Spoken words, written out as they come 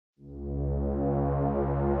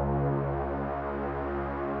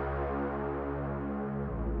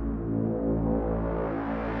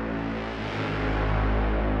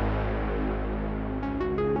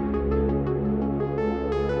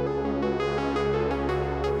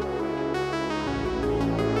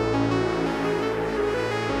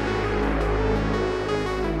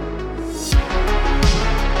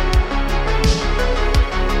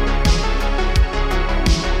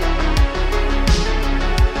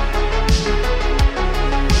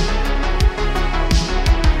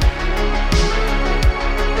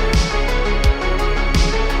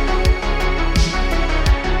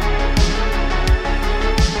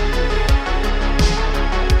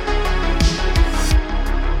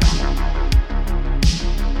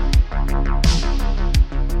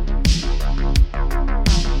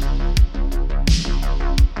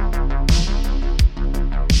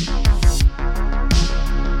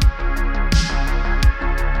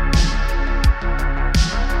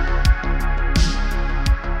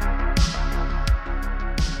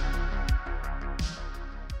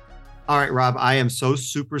All right, Rob, I am so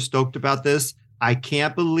super stoked about this. I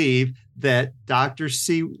can't believe that Dr.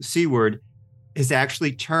 Seward has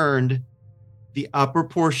actually turned the upper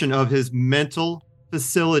portion of his mental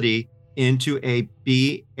facility into a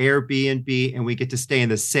B Airbnb, and we get to stay in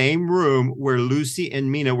the same room where Lucy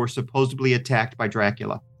and Mina were supposedly attacked by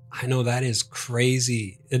Dracula. I know, that is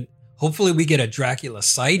crazy. And hopefully we get a Dracula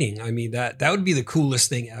sighting. I mean, that would be the coolest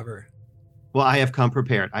thing ever. Well, I have come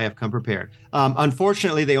prepared.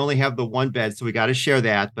 Unfortunately, they only have the one bed, so we got to share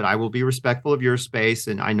that. But I will be respectful of your space,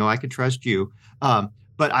 and I know I can trust you. But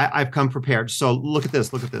I've come prepared. So look at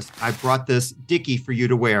this. I brought this dickie for you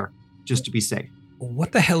to wear just to be safe.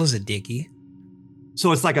 What the hell is a dickie?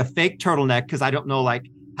 So it's like a fake turtleneck because I don't know like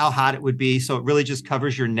how hot it would be. So it really just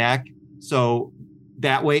covers your neck. So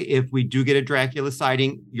that way, if we do get a Dracula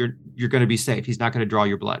sighting, you're going to be safe. He's not going to draw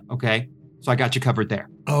your blood. Okay. So I got you covered there.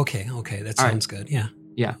 Okay. That sounds good. Yeah.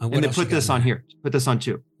 Yeah. And then put this on here. Put this on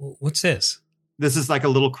too. What's this? This is like a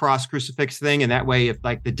little cross crucifix thing. And that way, if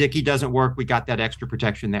like the dickie doesn't work, we got that extra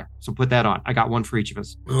protection there. So put that on. I got one for each of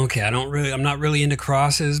us. Okay. I'm not really into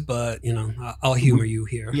crosses, but I'll humor you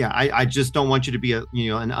here. Yeah. I just don't want you to be an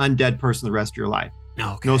undead person the rest of your life.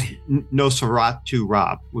 Okay. No Sarat to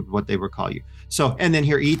Rob would what they would call you. So, and then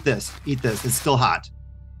here, eat this. It's still hot.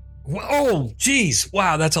 Oh, geez.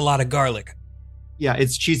 Wow. That's a lot of garlic. Yeah,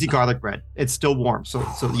 it's cheesy garlic bread. It's still warm. So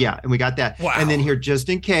yeah, and we got that. Wow. And then here, just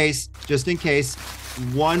in case,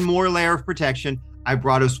 one more layer of protection, I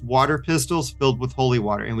brought us water pistols filled with holy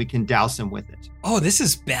water, and we can douse him with it. Oh, this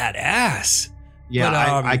is badass. Yeah,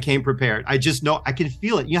 but, I came prepared. I just know, I can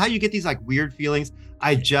feel it. You know how you get these like weird feelings?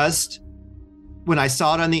 When I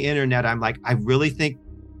saw it on the internet, I'm like, I really think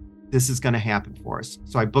this is going to happen for us.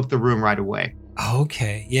 So I booked the room right away.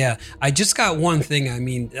 Okay, yeah. I just got one thing. I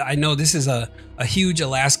mean, I know this is a huge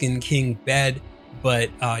Alaskan king bed, but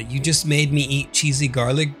you just made me eat cheesy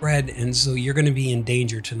garlic bread, and so you're going to be in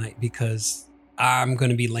danger tonight because I'm going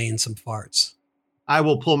to be laying some farts. I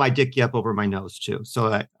will pull my dickie up over my nose too, so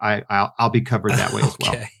that I'll be covered that way as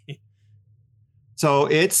well. Okay. So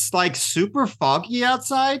it's like super foggy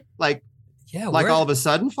outside, like all of a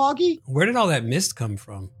sudden foggy. Where did all that mist come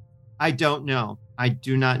from? I don't know. I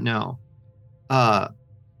do not know.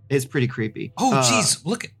 It's pretty creepy. Oh, geez.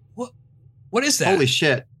 Look at what is that? Holy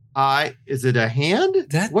shit. Is it a hand?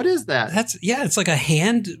 What is that? It's like a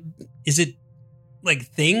hand. Is it like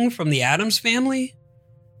thing from the Addams Family?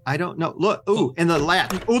 I don't know. Look. Ooh, and the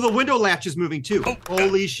latch. Oh, the window latch is moving too. Oh,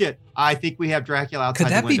 holy shit. I think we have Dracula outside the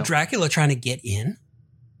window. Could that be Dracula trying to get in?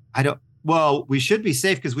 Well, we should be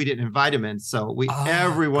safe because we didn't invite him in. So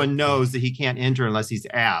everyone knows that he can't enter unless he's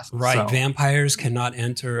asked. Right. So. Vampires cannot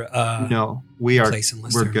enter no, we are place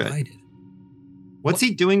unless we're they're good. invited. What's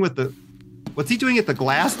he doing at the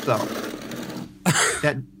glass though?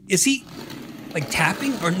 Is he like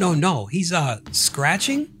tapping or no, he's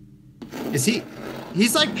scratching? Is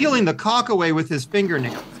he's like peeling the caulk away with his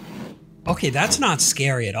fingernails. Okay, that's not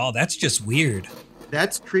scary at all. That's just weird.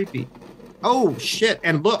 That's creepy. Oh, shit.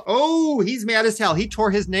 And look, he's mad as hell. He tore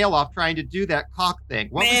his nail off trying to do that caulk thing.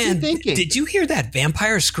 What was he thinking? Did you hear that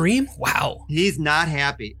vampire scream? Wow. He's not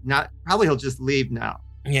happy. Probably he'll just leave now.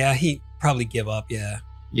 Yeah, he probably give up, yeah.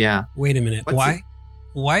 Yeah. Wait a minute.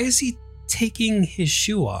 Why is he taking his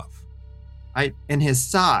shoe off? And his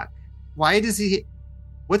sock. What's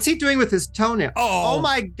he doing with his toenail? Oh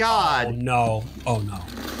my God. Oh no.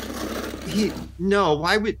 He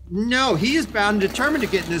is bound and determined to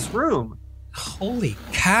get in this room. Holy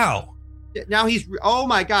cow. Now oh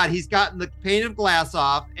my God, he's gotten the pane of glass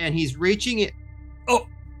off and he's reaching it. Oh,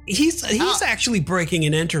 he's actually breaking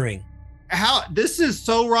and entering. This is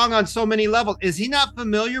so wrong on so many levels. Is he not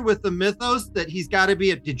familiar with the mythos that he's got to be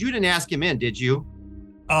you didn't ask him in, did you?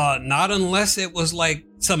 Not unless it was like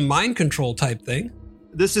some mind control type thing.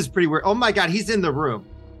 This is pretty weird. Oh my God, he's in the room.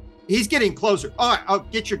 He's getting closer. All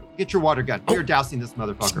right, get your water gun. You're dousing this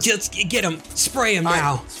motherfucker. Just get him. Spray him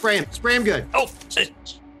now. Right, spray him good. Oh.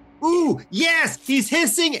 Ooh, yes, he's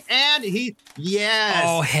hissing and yes.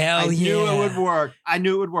 Oh, hell yeah. I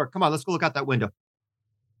knew it would work. Come on, let's go look out that window.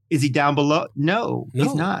 Is he down below? No,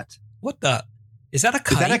 he's not. What the? Is that a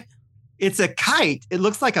kite? It's a kite. It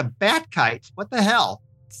looks like a bat kite. What the hell?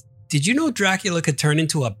 Did you know Dracula could turn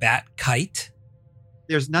into a bat kite?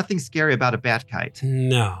 There's nothing scary about a bat kite.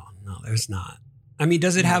 No, there's not. I mean,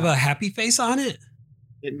 does it have a happy face on it?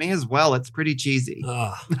 It may as well. It's pretty cheesy.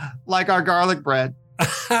 Like our garlic bread.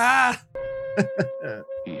 He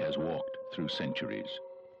has walked through centuries,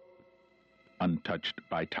 untouched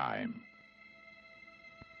by time.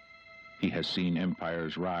 He has seen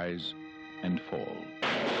empires rise and fall.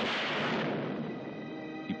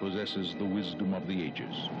 He possesses the wisdom of the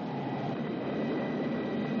ages.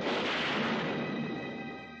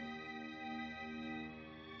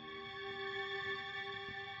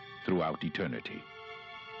 throughout eternity.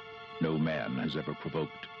 No man has ever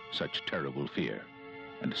provoked such terrible fear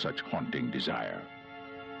and such haunting desire.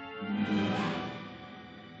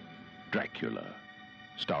 Dracula,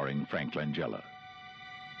 starring Frank Langella,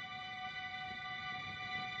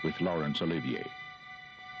 with Laurence Olivier.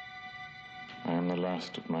 I am the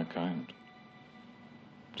last of my kind,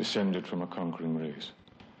 descended from a conquering race.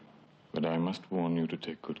 But I must warn you to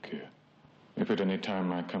take good care. If at any time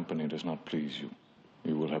my company does not please you,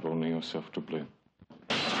 you will have only yourself to blame.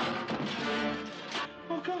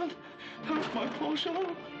 Oh, God! Help my poor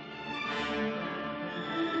Charlotte!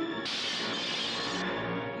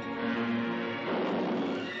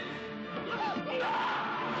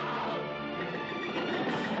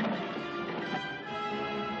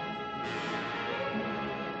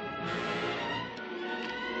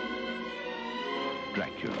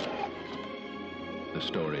 Dracula, the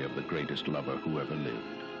story of the greatest lover who ever lived,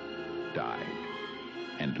 died,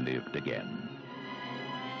 and lived again.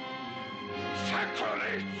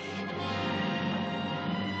 Sacrilege!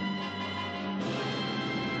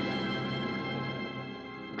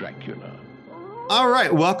 Dracula. All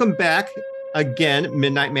right, welcome back again,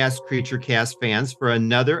 Midnight Mass Creature Cast fans, for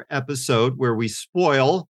another episode where we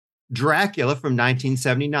spoil Dracula from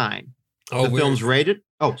 1979. Oh, the film's rated.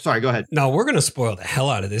 Oh, sorry, go ahead. No, we're going to spoil the hell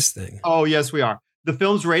out of this thing. Oh, yes, we are. The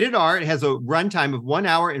film's rated R. It has a runtime of 1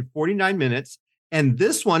 hour and 49 minutes. And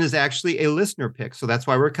this one is actually a listener pick. So that's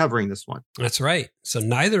why we're covering this one. That's right. So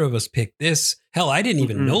neither of us picked this. Hell, I didn't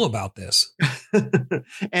even know about this.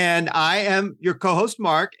 And I am your co-host,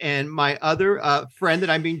 Mark. And my other friend that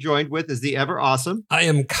I'm being joined with is the ever awesome. I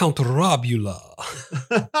am Count Robula.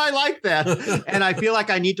 I like that. And I feel like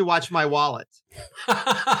I need to watch my wallet.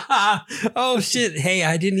 Oh, shit. Hey,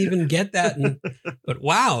 I didn't even get that. But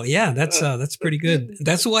wow. Yeah, that's pretty good.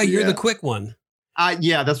 That's why you're the quick one.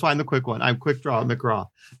 Yeah, that's why I'm the quick one. I'm Quick Draw McGraw.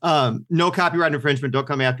 No copyright infringement. Don't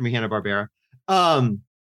come after me, Hanna-Barbera.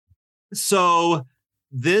 So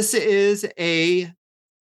this is a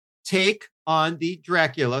take on the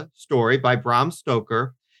Dracula story by Bram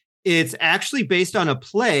Stoker. It's actually based on a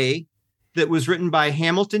play that was written by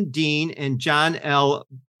Hamilton Dean and John L.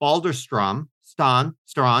 Balderston. Oh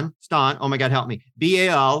my God, help me.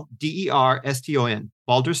 Balderston.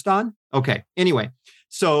 Balderston? Okay. Anyway.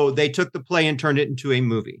 So they took the play and turned it into a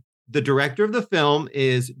movie. The director of the film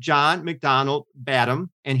is John McDonald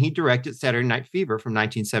Badham, and he directed Saturday Night Fever from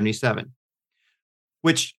 1977.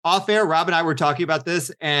 Which, off air, Rob and I were talking about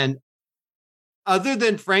this, and other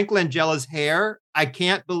than Frank Langella's hair, I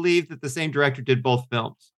can't believe that the same director did both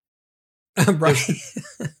films. Right.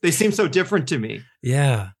 They seem so different to me.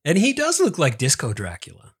 Yeah. And he does look like Disco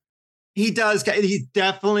Dracula. He does. He's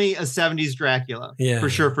definitely a 70s Dracula. Yeah. For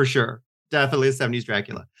sure. Definitely a 70s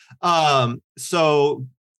Dracula. So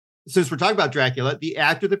since we're talking about Dracula, the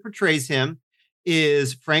actor that portrays him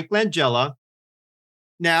is Frank Langella.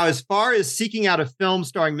 Now, as far as seeking out a film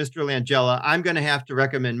starring Mr. Langella, I'm going to have to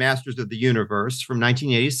recommend Masters of the Universe from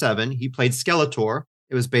 1987. He played Skeletor.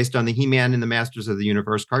 It was based on the He-Man and the Masters of the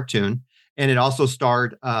Universe cartoon. And it also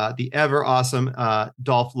starred the ever awesome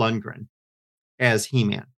Dolph Lundgren as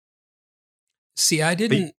He-Man. See, I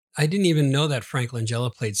didn't even know that Frank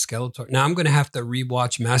Langella played Skeletor. Now I'm going to have to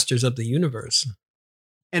rewatch Masters of the Universe.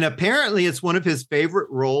 And apparently it's one of his favorite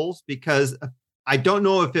roles because I don't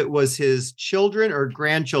know if it was his children or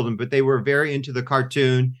grandchildren, but they were very into the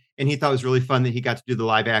cartoon. And he thought it was really fun that he got to do the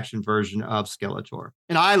live action version of Skeletor.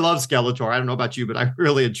 And I love Skeletor. I don't know about you, but I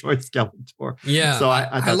really enjoyed Skeletor. Yeah. So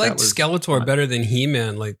I liked Skeletor fun. Better than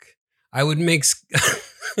He-Man. Like I would make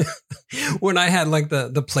when I had like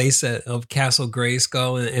the playset of Castle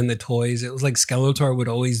Grayskull and the toys, it was like Skeletor would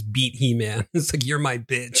always beat He-Man. It's like, you're my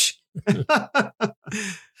bitch.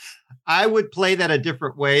 I would play that a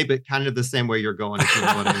different way, but kind of the same way you're going, if you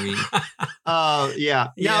know what I mean. Yeah.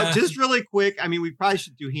 Now, just really quick, I mean, we probably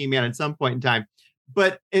should do He-Man at some point in time,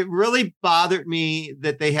 but it really bothered me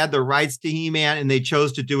that they had the rights to He-Man and they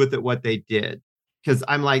chose to do with it what they did. Because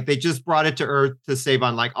I'm like, they just brought it to Earth to save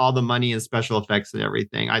on like all the money and special effects and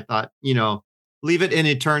everything. I thought, leave it in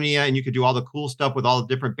Eternia and you could do all the cool stuff with all the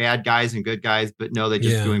different bad guys and good guys. But no, they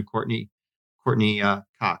just doing Courtney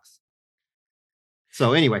Cox.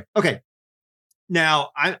 So anyway, okay.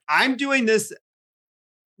 Now I'm doing this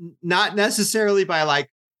not necessarily by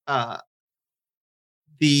like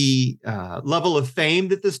the level of fame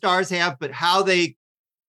that the stars have, but how they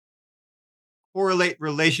correlate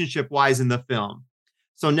relationship wise in the film.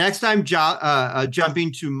 So next I'm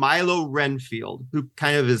jumping to Milo Renfield, who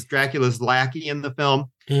kind of is Dracula's lackey in the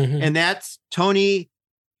film. Mm-hmm. And that's Tony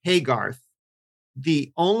Haygarth.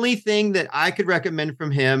 The only thing that I could recommend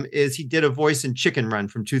from him is he did a voice in Chicken Run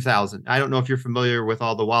from 2000. I don't know if you're familiar with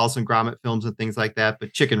all the Wallace and Gromit films and things like that,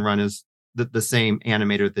 but Chicken Run is the same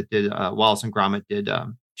animator that did Wallace and Gromit did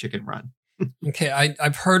Chicken Run. Okay,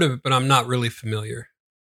 I've heard of it, but I'm not really familiar.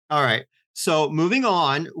 All right. So moving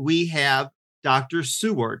on, we have Dr.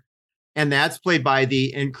 Seward, and that's played by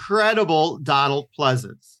the incredible Donald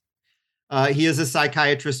Pleasance. He is a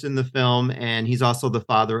psychiatrist in the film, and he's also the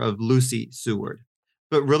father of Lucy Seward.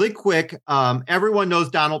 But really quick, everyone knows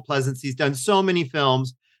Donald Pleasance. He's done so many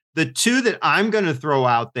films. The two that I'm going to throw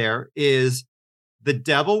out there is The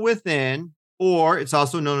Devil Within, or it's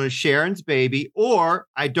also known as Sharon's Baby, or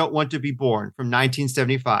I Don't Want to Be Born from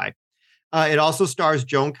 1975. It also stars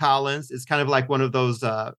Joan Collins. It's kind of like one of those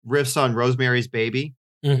riffs on Rosemary's Baby,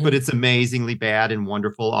 but it's amazingly bad and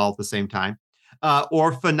wonderful all at the same time.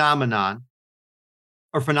 Or Phenomena.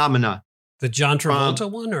 The John Travolta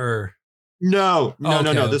one, or no.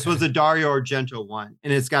 This was the Dario Argento one,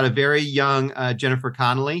 and it's got a very young Jennifer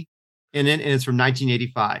Connelly in it, and it's from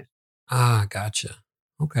 1985. Ah, gotcha.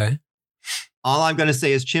 Okay. All I'm going to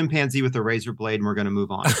say is chimpanzee with a razor blade, and we're going to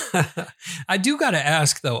move on. I do got to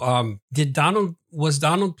ask though, was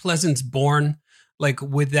Donald Pleasance born like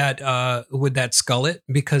with that skullet?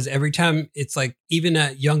 Because every time it's like, even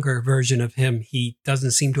a younger version of him, he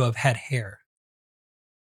doesn't seem to have had hair.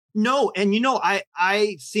 No, and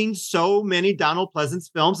I seen so many Donald Pleasance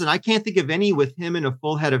films, and I can't think of any with him in a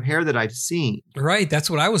full head of hair that I've seen. Right, that's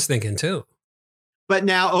what I was thinking too. But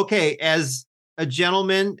now, okay, as a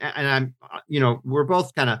gentleman, and I'm, we're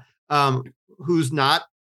both kind of who's not,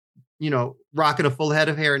 rocking a full head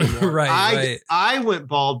of hair anymore. Right. I went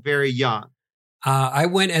bald very young. I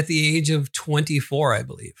went at the age of 24, I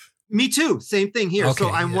believe. Me too. Same thing here. Okay, so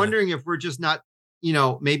I'm wondering if we're just not,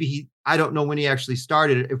 maybe I don't know when he actually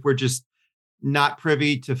started, if we're just not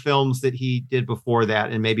privy to films that he did before that.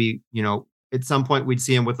 And maybe, at some point we'd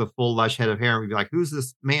see him with a full lush head of hair and we'd be like, who's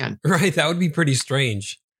this man? Right. That would be pretty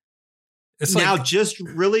strange. It's now, just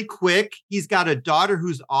really quick, he's got a daughter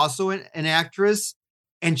who's also an actress,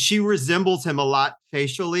 and she resembles him a lot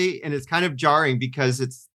facially. And it's kind of jarring because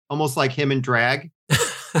it's almost like him in drag.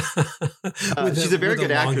 She's a very good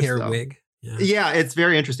actress. Long hair wig. Yeah, it's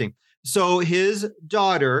very interesting. So his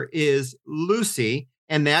daughter is Lucy,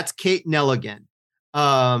 and that's Kate Nelligan.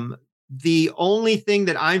 The only thing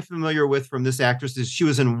that I'm familiar with from this actress is she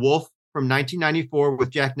was in Wolf from 1994 with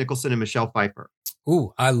Jack Nicholson and Michelle Pfeiffer.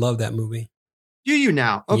 Ooh, I love that movie. Do you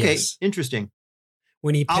now? Okay, yes. Interesting.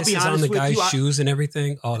 When he pisses on the guy's shoes and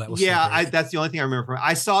everything. Oh, that was so that's the only thing I remember from it.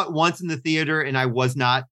 I saw it once in the theater, and I was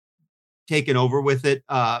not taken over with it.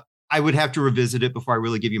 I would have to revisit it before I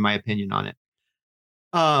really give you my opinion on it.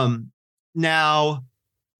 Now,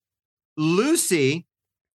 Lucy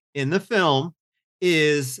in the film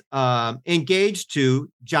is engaged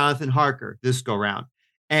to Jonathan Harker this go round.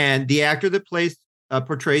 And the actor that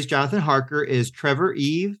portrays Jonathan Harker is Trevor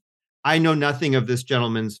Eve. I know nothing of this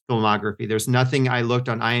gentleman's filmography. There's nothing I looked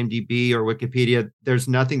on IMDb or Wikipedia. There's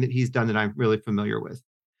nothing that he's done that I'm really familiar with.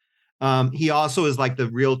 He also is like the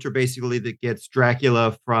realtor, basically, that gets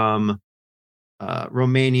Dracula from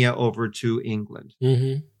Romania over to England.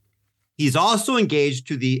 Mm-hmm. He's also engaged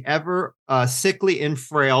to the ever sickly and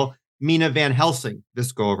frail Mina Van Helsing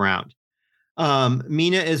this go around.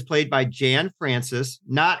 Mina is played by Jan Francis,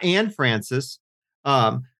 not Anne Francis.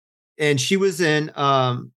 And she was in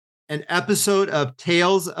an episode of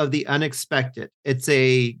Tales of the Unexpected. It's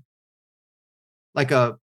like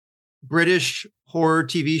a British horror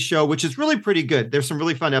TV show, which is really pretty good. There's some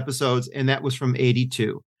really fun episodes, and that was from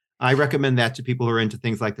 1982. I recommend that to people who are into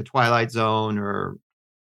things like The Twilight Zone or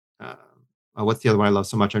what's the other one I love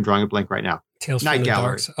so much? I'm drawing a blank right now. Tales from the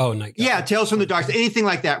Dark. Oh, Night Gallery. Yeah, Tales from the Dark. Anything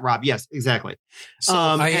like that, Rob. Yes, exactly. So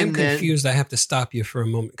I am confused. I have to stop you for a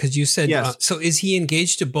moment because you said, yes. So is he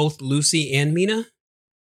engaged to both Lucy and Mina?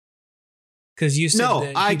 Because you said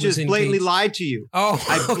no, I just blatantly lied to you. Oh,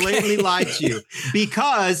 I blatantly lied to you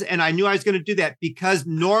because, and I knew I was going to do that because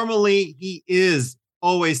normally he is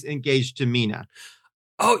always engaged to Mina.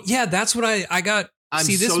 Oh yeah, that's what I got.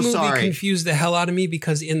 See, this movie confused the hell out of me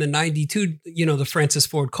because in the 92, the Francis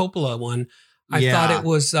Ford Coppola one, I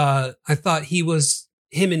thought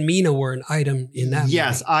him and Mina were an item in that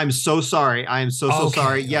Yes, movie. I'm so sorry. I am so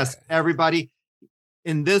sorry. Okay. Yes, everybody.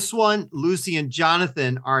 In this one, Lucy and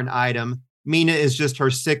Jonathan are an item. Mina is just her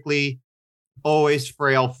sickly, always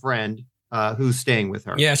frail friend who's staying with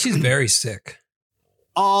her. Yeah, she's very sick.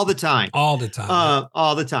 All the time. All the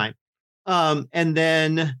time. And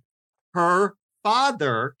then her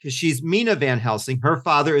father, because she's Mina Van Helsing, her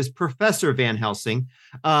father is Professor Van Helsing.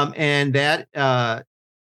 And that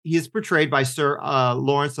he is portrayed by Sir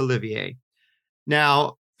Laurence Olivier.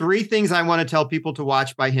 Now, three things I want to tell people to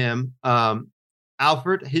watch by him.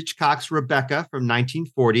 Alfred Hitchcock's Rebecca from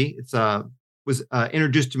 1940. It's was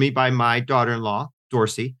introduced to me by my daughter-in-law,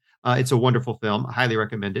 Dorsey. It's a wonderful film. I highly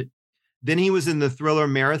recommend it. Then he was in the thriller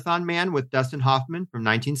Marathon Man with Dustin Hoffman from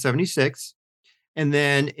 1976. And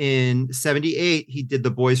then in 78, he did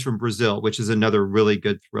The Boys from Brazil, which is another really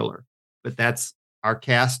good thriller. But that's our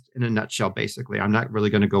cast in a nutshell, basically. I'm not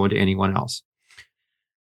really going to go into anyone else.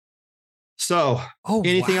 So,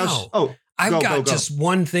 anything else? Oh, I've got just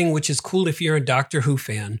one thing, which is cool if you're a Doctor Who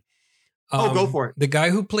fan. Go for it. The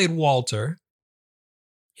guy who played Walter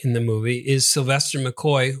in the movie is Sylvester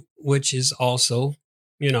McCoy, which is also,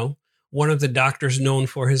 one of the doctors known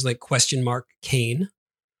for his question mark cane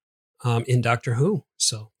in Doctor Who.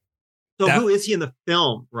 So who is he in the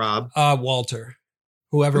film, Rob? Walter.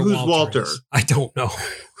 Who's Walter? I don't know.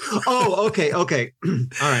 Oh, okay. All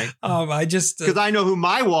right. I just because I know who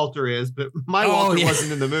my Walter is, but my Walter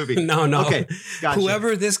wasn't in the movie. No. Okay, gotcha.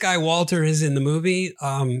 Whoever this guy Walter is in the movie,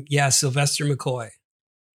 Sylvester McCoy.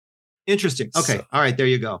 Interesting. Okay. So, all right. There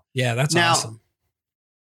you go. Yeah, that's awesome.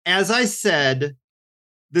 As I said,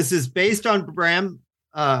 this is based on Bram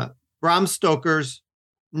Stoker's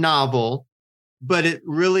novel, but it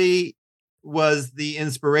really was the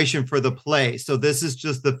inspiration for the play. So this is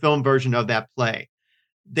just the film version of that play.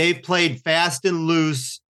 They've played fast and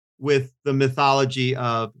loose with the mythology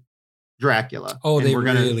of Dracula. Oh, and we're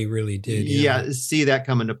really did. Yeah, see that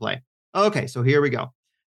come into play. Okay, so here we go.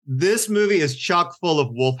 This movie is chock full of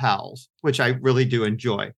wolf howls, which I really do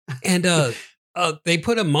enjoy. And they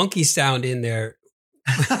put a monkey sound in there.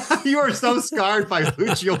 You are so scarred by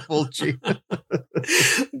Lucio Fulci.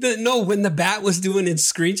 When the bat was doing its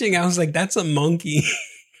screeching, I was like, that's a monkey.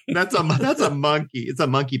 That's a monkey. It's a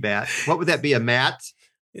monkey bat. What would that be? A mat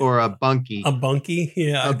or a bunkie? A bunkie?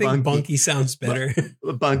 Yeah, I think bunkie sounds better.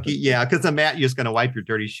 A bunkie, yeah, because a mat, you're just going to wipe your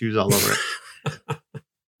dirty shoes all over it.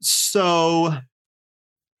 So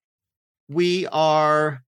we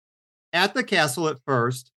are at the castle at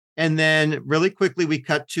first. And then really quickly, we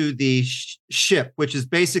cut to the ship, which is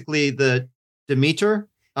basically the Demeter.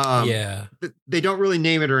 They don't really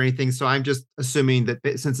name it or anything. So I'm just assuming that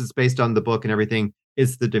since it's based on the book and everything,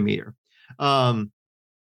 it's the Demeter.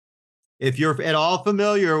 If you're at all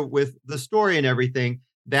familiar with the story and everything,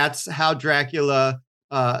 that's how Dracula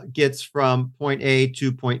gets from point A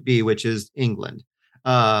to point B, which is England.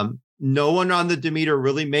 No one on the Demeter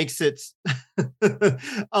really makes it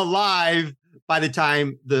alive by the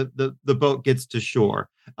time the boat gets to shore.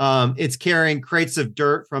 It's carrying crates of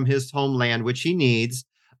dirt from his homeland, which he needs.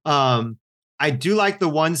 I do like the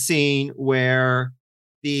one scene where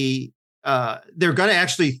they're going to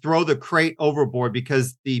actually throw the crate overboard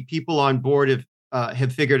because the people on board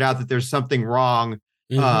have figured out that there's something wrong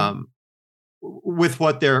with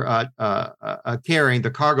what they're carrying,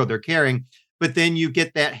 the cargo they're carrying. But then you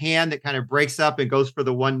get that hand that kind of breaks up and goes for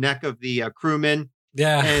the one neck of the crewman.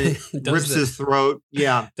 Yeah. And rips his throat.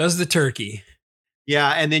 Yeah. Does the turkey.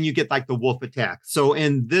 Yeah. And then you get the wolf attack. So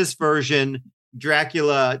in this version,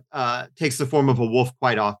 Dracula takes the form of a wolf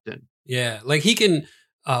quite often. Yeah. He can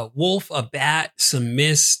wolf a bat, some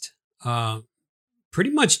mist,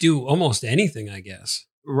 pretty much do almost anything, I guess.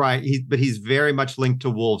 Right. But he's very much linked to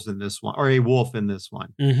wolves in this one, or a wolf in this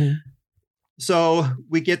one. Mm-hmm. So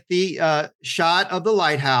we get the shot of the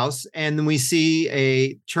lighthouse, and then we see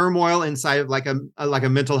a turmoil inside of like a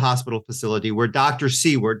mental hospital facility where Dr.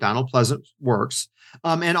 Seward, Donald Pleasant, works,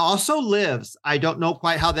 and also lives. I don't know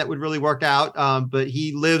quite how that would really work out, but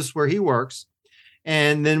he lives where he works.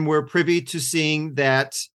 And then we're privy to seeing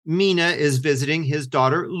that Mina is visiting his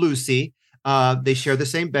daughter, Lucy. They share the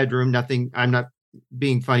same bedroom. Nothing. I'm not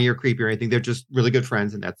being funny or creepy or anything. They're just really good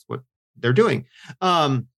friends, and that's what they're doing.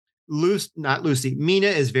 Not Lucy. Mina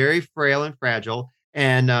is very frail and fragile,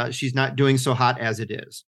 and she's not doing so hot as it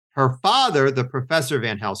is. Her father, the Professor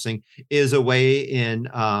Van Helsing, is away in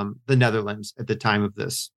the Netherlands at the time of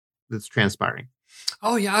this that's transpiring.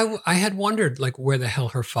 Oh yeah, I had wondered where the hell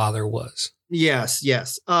her father was. Yes.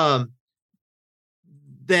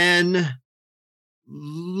 Then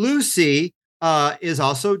Lucy is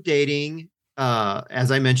also dating,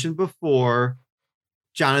 as I mentioned before,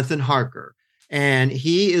 Jonathan Harker. And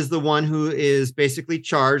he is the one who is basically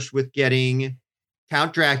charged with getting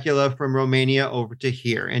Count Dracula from Romania over to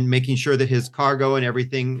here and making sure that his cargo and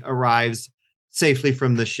everything arrives safely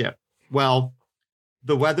from the ship. Well,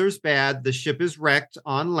 the weather's bad. The ship is wrecked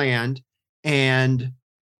on land. And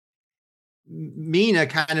Mina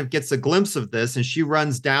kind of gets a glimpse of this, and she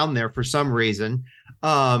runs down there for some reason.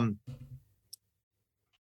 In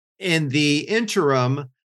the interim,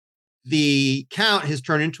 the Count has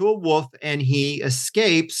turned into a wolf, and he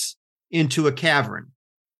escapes into a cavern.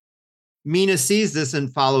 Mina sees this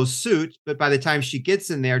and follows suit, but by the time she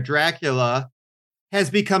gets in there, Dracula has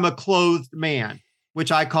become a clothed man,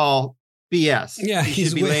 which I call BS. Yeah, he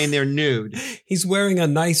should be laying there nude. He's wearing a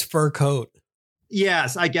nice fur coat.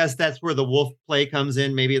 Yes, I guess that's where the wolf play comes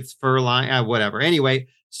in. Maybe it's fur line, whatever. Anyway,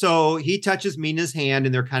 so he touches Mina's hand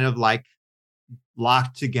and they're kind of like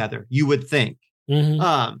locked together, you would think.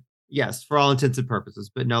 Mm-hmm. Yes, for all intents and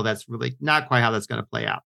purposes. But no, that's really not quite how that's going to play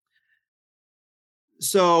out.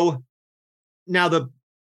 So now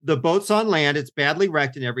the boat's on land. It's badly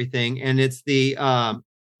wrecked and everything. And it's the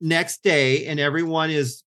next day and everyone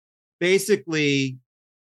is basically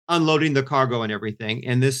unloading the cargo and everything.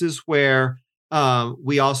 And this is where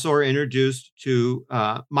we also are introduced to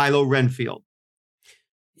Milo Renfield.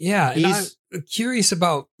 Yeah, and I'm curious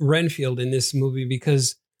about Renfield in this movie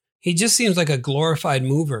because he just seems like a glorified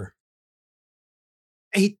mover.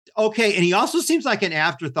 And he also seems like an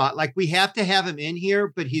afterthought. Like we have to have him in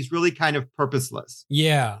here, but he's really kind of purposeless.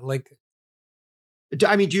 Yeah,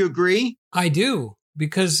 I mean, do you agree? I do,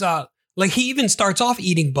 because he even starts off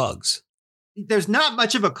eating bugs. There's not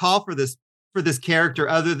much of a call for this character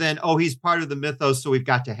other than, he's part of the mythos, so we've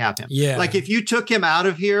got to have him. Yeah. Like if you took him out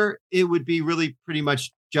of here, it would be really pretty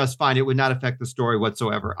much just fine. It would not affect the story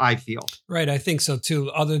whatsoever, I feel. Right, I think so too,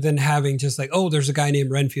 other than having just like, there's a guy named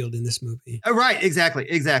Renfield in this movie. Right,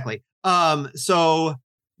 exactly. So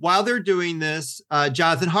while they're doing this,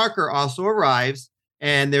 Jonathan Harker also arrives,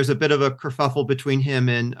 and there's a bit of a kerfuffle between him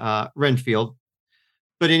and Renfield.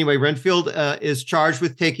 But anyway, Renfield is charged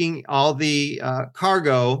with taking all the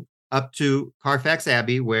cargo up to Carfax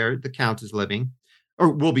Abbey, where the Count is living, or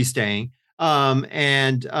will be staying.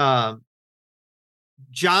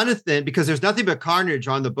 Jonathan, because there's nothing but carnage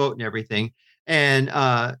on the boat and everything, and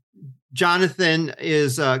Jonathan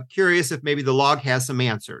is curious if maybe the log has some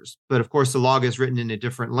answers. But of course, the log is written in a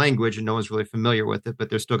different language, and no one's really familiar with it, but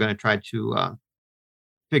they're still going to try to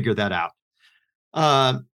figure that out.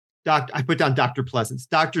 I put down Dr. Pleasance.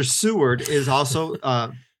 Dr. Seward is also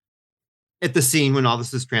at the scene when all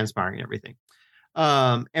this is transpiring and everything.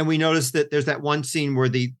 And we noticed that there's that one scene where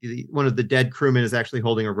the one of the dead crewmen is actually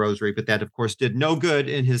holding a rosary, but that of course did no good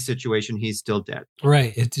in his situation. He's still dead.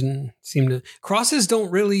 Right. It didn't seem to. Crosses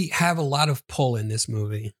don't really have a lot of pull in this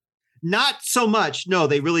movie. Not so much. No,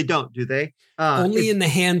 they really don't, do they? Only in the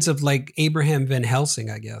hands of like Abraham Van Helsing,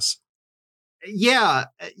 I guess. Yeah.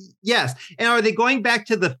 Yes. And are they going back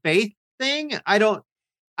to the faith thing? I don't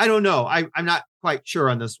know. I'm not quite sure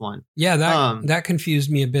on this one. Yeah, that confused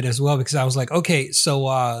me a bit as well, because I was like, okay, so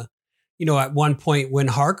at one point when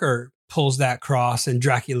Harker pulls that cross and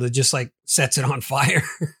Dracula just like sets it on fire.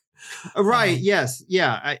 Right. Yes.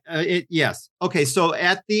 Yeah. Yes. Okay. So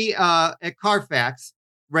at Carfax,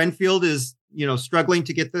 Renfield is struggling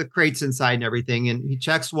to get the crates inside and everything, and he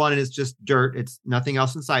checks one and it's just dirt. It's nothing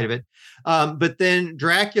else inside of it. But then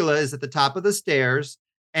Dracula is at the top of the stairs,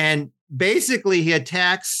 and basically he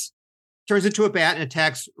turns into a bat and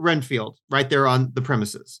attacks Renfield right there on the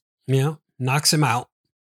premises. Yeah, knocks him out.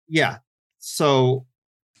 Yeah. So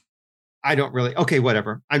I don't really. Okay,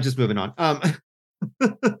 whatever. I'm just moving on.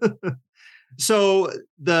 So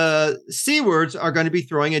the Seawards are going to be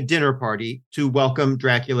throwing a dinner party to welcome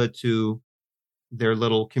Dracula to their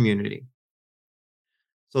little community.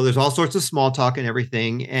 So there's all sorts of small talk and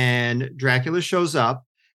everything. And Dracula shows up,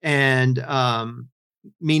 and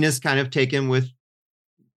Mina's kind of taken with,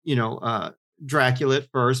 Dracula at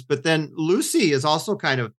first, but then Lucy is also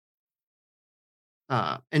kind of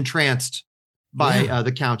entranced by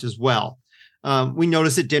the Count as well. We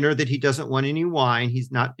notice at dinner that he doesn't want any wine.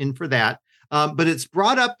 He's not in for that. But it's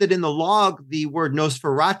brought up that in the log, the word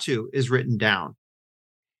Nosferatu is written down.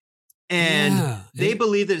 And they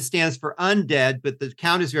believe that it stands for undead, but the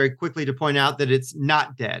Count is very quickly to point out that it's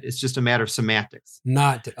not dead. It's just a matter of semantics.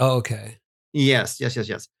 Okay. Yes.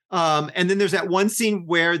 And then there's that one scene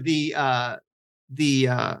where the I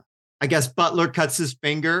guess butler cuts his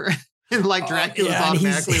finger and like Dracula's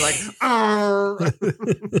automatically like,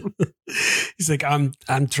 he's like, I'm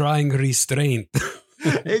trying restraint.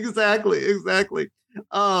 Exactly.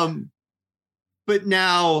 But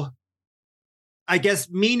now I guess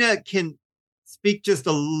Mina can speak just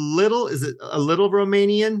a little. Is it a little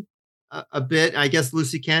Romanian? A bit. I guess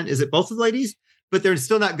Lucy can. Is it both of the ladies? But they're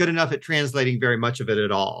still not good enough at translating very much of it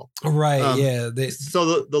at all. Right.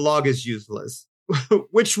 So the log is useless.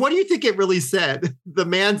 What do you think it really said? The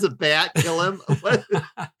man's a bat, kill him.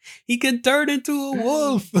 He can turn into a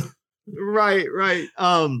wolf. Right.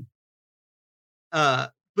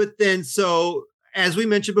 But then, so as we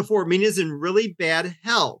mentioned before, Mina's in really bad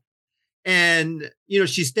health, and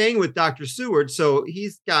she's staying with Dr. Seward, so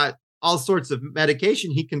he's got all sorts of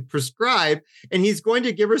medication he can prescribe, and he's going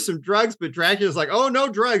to give her some drugs, but Dracula's like, oh, no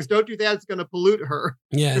drugs, don't do that, it's going to pollute her.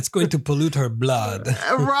 Yeah, it's going to pollute her blood.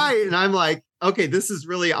 Right. And I'm like, okay, this is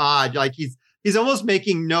really odd. Like he's almost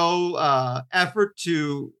making no effort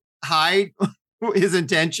to hide his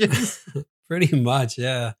intentions. Pretty much,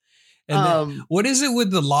 yeah. And then, what is it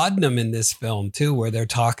with the laudanum in this film too, where they're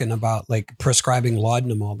talking about like prescribing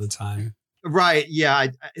laudanum all the time? Right. Yeah.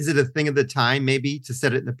 Is it a thing of the time, maybe, to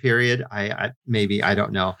set it in the period? I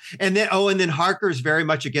don't know. And then Harker's very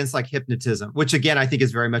much against like hypnotism, which again, I think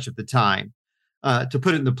is very much of the time, to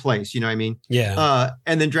put it into place. You know what I mean? Yeah.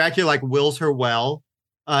 And then Dracula like wills her well,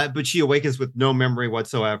 but she awakens with no memory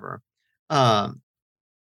whatsoever. And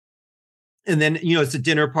then, it's a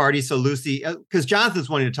dinner party. So Lucy, because Jonathan's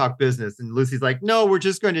wanting to talk business, and Lucy's like, no, we're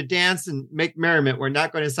just going to dance and make merriment. We're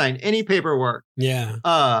not going to sign any paperwork. Yeah.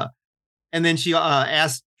 And then she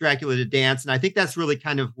asked Dracula to dance. And I think that's really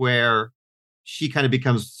kind of where she kind of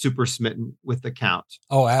becomes super smitten with the Count.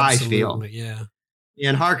 Oh, absolutely. I feel. Yeah.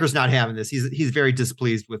 And Harker's not having this. He's very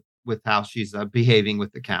displeased with how she's behaving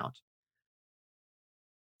with the Count.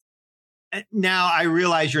 Now I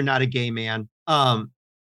realize you're not a gay man. I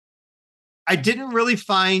didn't really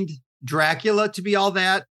find Dracula to be all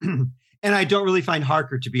that. And I don't really find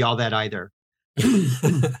Harker to be all that either.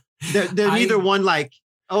 They're neither one like,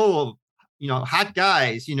 oh, hot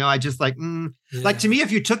guys. I just like, like to me,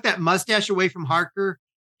 if you took that mustache away from Harker,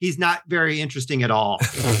 he's not very interesting at all.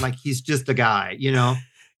 Like he's just a guy,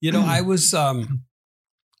 I was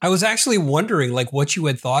actually wondering like what you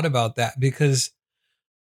had thought about that, because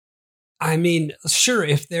I mean, sure,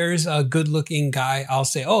 if there's a good looking guy, I'll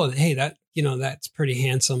say, oh, hey, that's pretty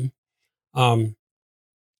handsome. Because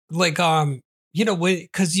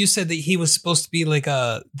you said that he was supposed to be like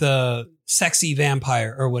the sexy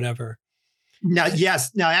vampire or whatever. Now,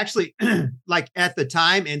 yes. Now, actually, like at the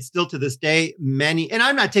time and still to this day, many, and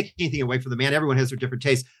I'm not taking anything away from the man. Everyone has their different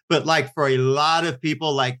tastes, but like for a lot of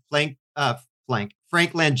people, like Frank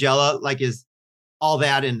Langella, like is all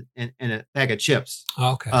that in a bag of chips.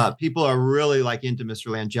 Okay. People are really like into Mr.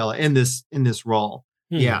 Langella in this role.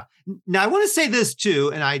 Yeah. Now I want to say this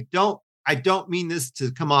too, and I don't mean this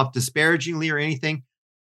to come off disparagingly or anything.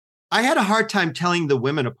 I had a hard time telling the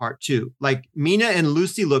women apart too. Like Mina and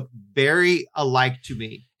Lucy look very alike to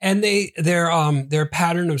me. And their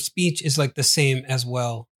pattern of speech is like the same as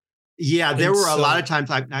well. Yeah, there were a lot of times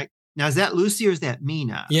like, now is that Lucy or is that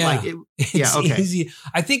Mina? Yeah. It's okay. Easy.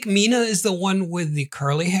 I think Mina is the one with the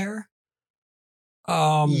curly hair.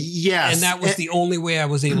 Yes. And that was the only way I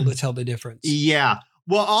was able to tell the difference. Yeah.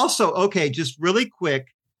 Well, also, okay, just really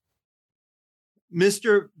quick.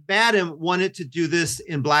 Mr. Badham wanted to do this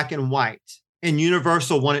in black and white, and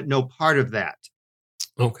Universal wanted no part of that.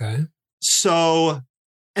 Okay. So,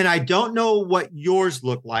 and I don't know what yours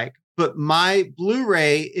look like, but my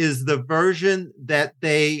Blu-ray is the version that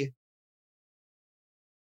they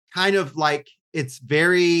kind of like, it's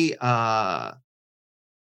very,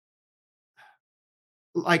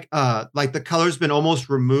 like the color's been almost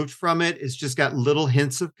removed from it. It's just got little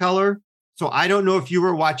hints of color. So I don't know if you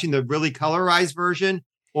were watching the really colorized version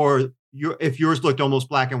or if yours looked almost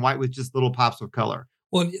black and white with just little pops of color.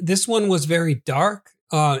 Well, this one was very dark.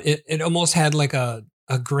 It almost had like a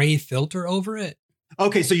gray filter over it.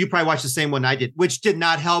 Okay, so you probably watched the same one I did, which did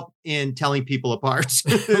not help in telling people apart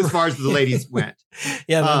as far as the ladies went.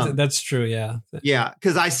 Yeah, that's true. Yeah. Yeah,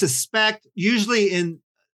 because I suspect usually in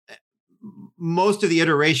most of the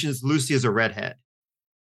iterations, Lucy is a redhead.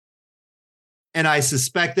 And I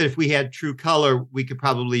suspect that if we had true color, we could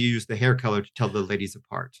probably use the hair color to tell the ladies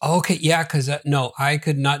apart. Okay, yeah, because no, I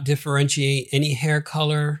could not differentiate any hair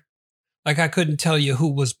color. Like I couldn't tell you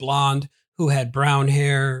who was blonde, who had brown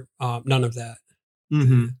hair, none of that.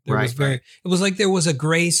 Mm-hmm. It was like there was a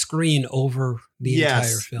gray screen over the entire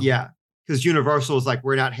film. Yeah, because Universal was like,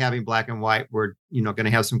 we're not having black and white. We're going to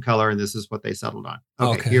have some color, and this is what they settled on.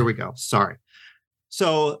 Okay, here we go. Sorry.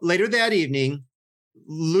 So later that evening,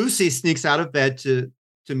 Lucy sneaks out of bed to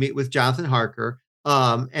meet with Jonathan Harker.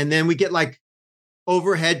 And then we get like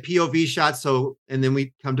overhead POV shots. And then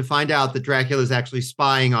we come to find out that Dracula is actually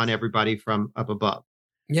spying on everybody from up above.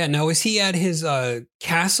 Yeah. Now, is he at his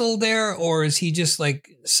castle there, or is he just like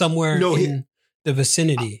somewhere in the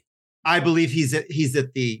vicinity? I believe he's at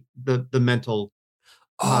the mental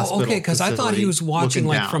hospital. Okay. Because I thought he was watching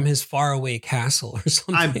like from his faraway castle or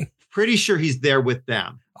something. I'm pretty sure he's there with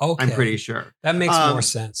them. Okay. I'm pretty sure. That makes more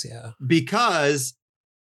sense, yeah. Because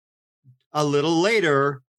a little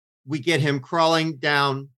later, we get him crawling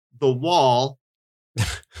down the wall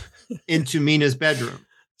into Mina's bedroom.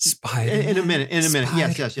 Spider-Man. In a minute.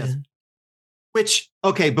 Yes. Which,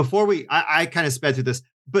 okay, before I kind of sped through this.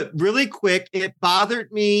 But really quick, it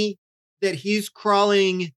bothered me that he's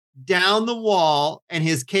crawling down the wall and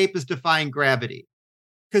his cape is defying gravity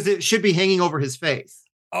because it should be hanging over his face.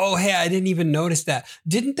 Oh, hey, I didn't even notice that.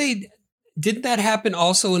 Didn't that happen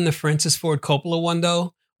also in the Francis Ford Coppola one,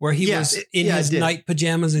 though, where he was in his night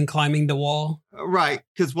pajamas and climbing the wall? Right.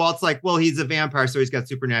 Because Walt's like, well, he's a vampire, so he's got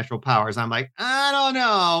supernatural powers. I'm like, I don't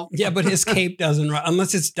know. Yeah, but his cape doesn't,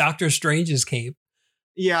 unless it's Doctor Strange's cape.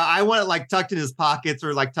 Yeah, I want it like tucked in his pockets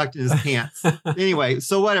or like tucked in his pants. Anyway,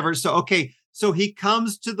 so whatever. So, okay. So he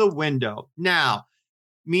comes to the window. Now,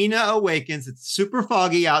 Mina awakens. It's super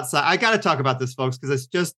foggy outside. I got to talk about this, folks, because it's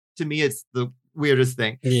just, to me, it's the weirdest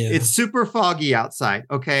thing. Yeah. It's super foggy outside.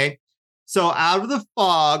 Okay. So out of the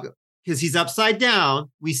fog, because he's upside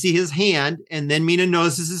down, we see his hand, and then Mina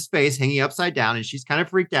notices his face hanging upside down, and she's kind of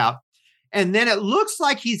freaked out. And then it looks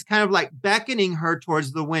like he's kind of like beckoning her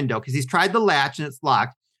towards the window because he's tried the latch and it's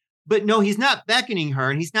locked. But no, he's not beckoning her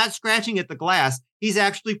and he's not scratching at the glass. He's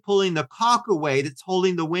actually pulling the caulk away that's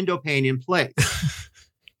holding the window pane in place.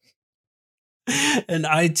 And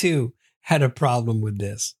I, too, had a problem with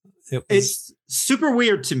this. It's super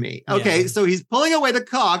weird to me. Okay, so he's pulling away the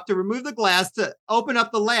caulk to remove the glass to open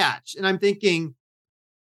up the latch. And I'm thinking,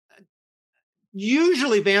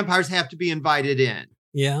 usually vampires have to be invited in.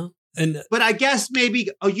 Yeah. But I guess maybe,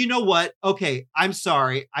 oh, you know what? Okay, I'm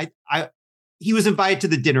sorry. He was invited to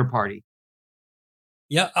the dinner party.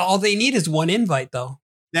 Yeah, all they need is one invite, though.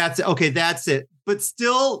 That's it. But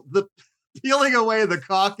still, the peeling away the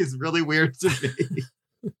caulk is really weird to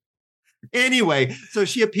me. Anyway, so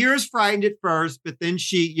she appears frightened at first, but then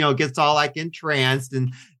she, gets all like entranced,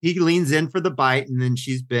 and he leans in for the bite, and then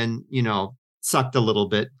she's been, sucked a little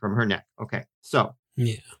bit from her neck. Okay, so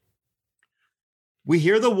yeah. We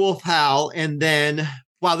hear the wolf howl, and then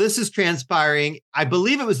while this is transpiring, I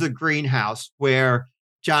believe it was the greenhouse where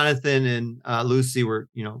Jonathan and Lucy were,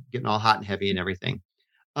 getting all hot and heavy and everything.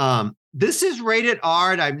 This is rated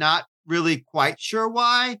R, and I'm not really quite sure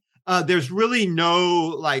why. There's really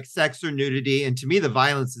no like sex or nudity, and to me, the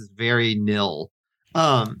violence is very nil.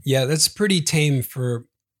 Yeah, that's pretty tame for.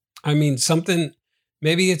 I mean, something.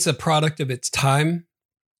 Maybe it's a product of its time,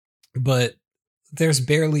 but there's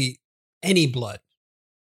barely any blood.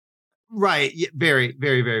 Right. Yeah, very,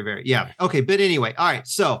 very, very, very. Yeah. Okay. But anyway. All right.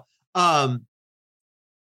 So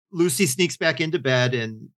Lucy sneaks back into bed,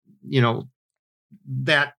 and,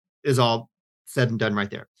 that is all said and done right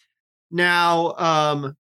there.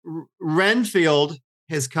 Now, Renfield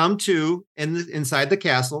has come to inside the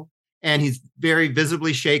castle, and he's very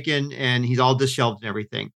visibly shaken, and he's all disheveled and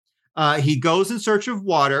everything. He goes in search of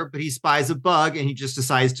water, but he spies a bug, and he just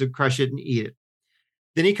decides to crush it and eat it.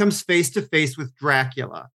 Then he comes face to face with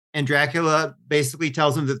Dracula. And Dracula basically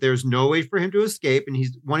tells him that there's no way for him to escape, and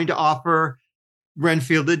he's wanting to offer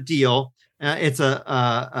Renfield a deal. It's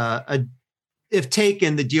if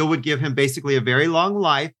taken, the deal would give him basically a very long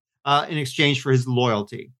life in exchange for his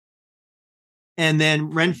loyalty. And then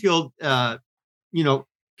Renfield,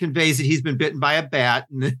 conveys that he's been bitten by a bat,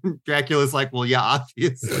 and then Dracula's like, "Well, yeah,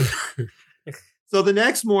 obviously." So the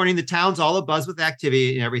next morning, the town's all abuzz with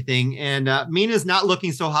activity and everything, and Mina's not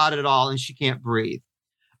looking so hot at all, and she can't breathe.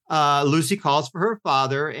 Lucy calls for her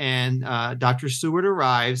father, and Dr. Seward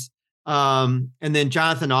arrives. And then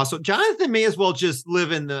Jonathan may as well just live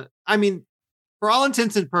for all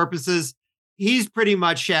intents and purposes, he's pretty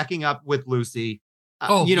much shacking up with Lucy.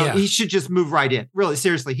 He should just move right in. Really,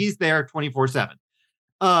 seriously, he's there 24/7.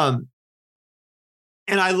 And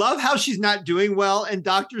I love how she's not doing well, and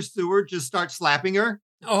Dr. Seward just starts slapping her.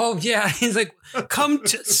 Oh, yeah. He's like,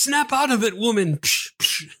 snap out of it, woman.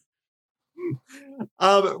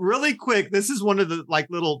 Really quick, this is one of the like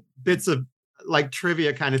little bits of like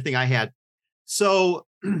trivia kind of thing I had. So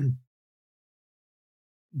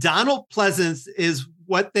Donald Pleasance is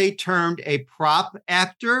what they termed a prop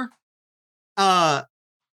actor. And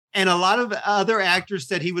a lot of other actors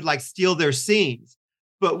said he would like steal their scenes.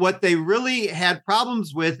 But what they really had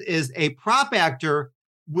problems with is a prop actor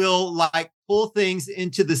will like pull things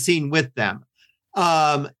into the scene with them.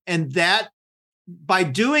 And that by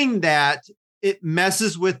doing that, it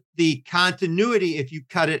messes with the continuity if you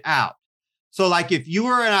cut it out. So like if you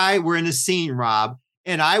and I were in a scene, Rob,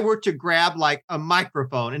 and I were to grab like a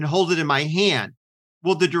microphone and hold it in my hand,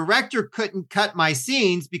 well, the director couldn't cut my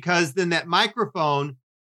scenes because then that microphone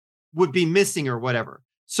would be missing or whatever.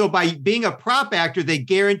 So by being a prop actor, they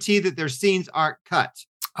guarantee that their scenes aren't cut.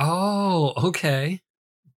 Oh, okay.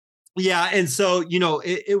 Yeah. And so,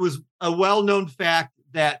 it was a well-known fact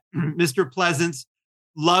that Mr. Pleasance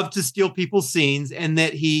loved to steal people's scenes, and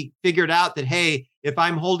that he figured out that, hey, if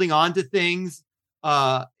I'm holding on to things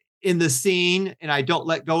in the scene and I don't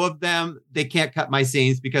let go of them, they can't cut my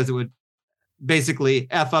scenes because it would basically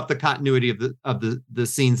F up the continuity of the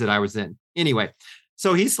scenes that I was in. Anyway,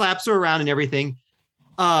 so he slaps her around and everything.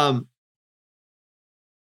 And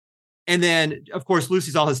then, of course,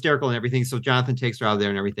 Lucy's all hysterical and everything. So Jonathan takes her out of there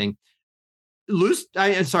and everything.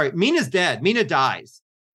 Mina's dead. Mina dies.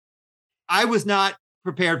 I was not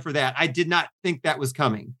prepared for that. I did not think that was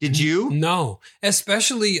coming. Did you? No,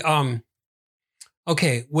 especially,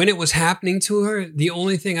 okay, when it was happening to her, the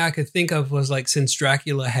only thing I could think of was like, since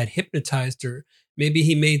Dracula had hypnotized her, maybe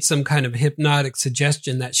he made some kind of hypnotic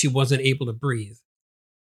suggestion that she wasn't able to breathe.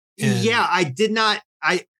 And yeah, I did not.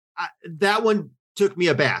 I that one took me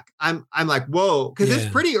aback. I'm like, whoa, because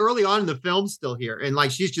it's pretty early on in the film still here, and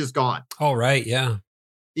like she's just gone. Oh, right, yeah.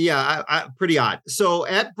 Yeah, pretty odd. So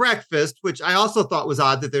at breakfast, which I also thought was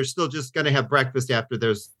odd that they're still just going to have breakfast after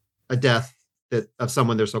there's a death of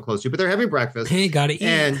someone they're so close to, but they're having breakfast. Hey, got to eat.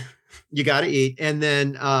 And you got to eat. And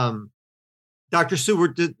then Dr.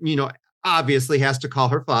 Seward, obviously has to call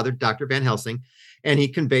her father, Dr. Van Helsing, and he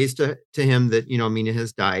conveys to him that, Mina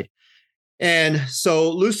has died. And so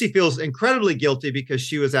Lucy feels incredibly guilty because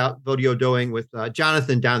she was out vodio-doing with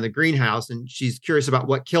Jonathan down in the greenhouse, and she's curious about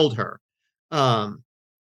what killed her.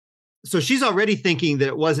 So she's already thinking that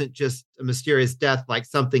it wasn't just a mysterious death, like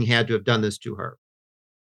something had to have done this to her.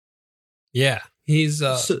 Yeah,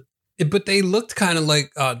 but they looked kind of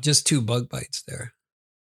like just 2 bug bites there.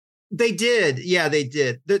 They did. Yeah, they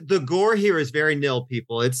did. The gore here is very nil,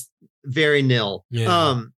 people. It's very nil.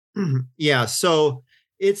 Yeah. Yeah. So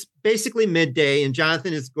it's basically midday and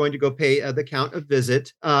Jonathan is going to go pay the Count a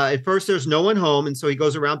visit. At first there's no one home. And so he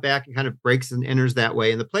goes around back and kind of breaks and enters that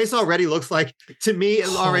way. And the place already looks like, to me, it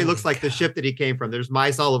already looks like the ship that he came from. There's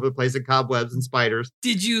mice all over the place and cobwebs and spiders.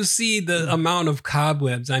 Did you see the amount of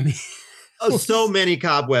cobwebs? I mean, so many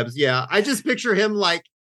cobwebs. Yeah. I just picture him like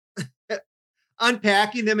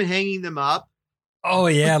unpacking them and hanging them up. Oh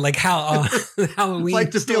yeah. Like how Halloween.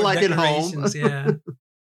 Like to feel like at home. Yeah.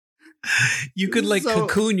 You could like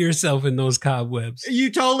cocoon yourself in those cobwebs.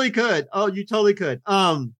 You totally could. Oh, you totally could.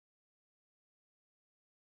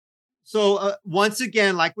 So once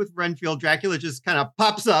again, like with Renfield, Dracula just kind of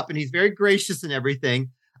pops up and he's very gracious and everything.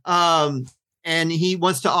 And he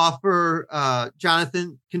wants to offer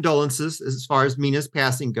Jonathan condolences as far as Mina's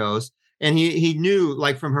passing goes. And he knew,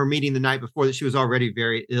 like from her meeting the night before, that she was already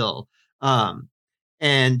very ill.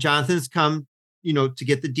 And Jonathan's come, to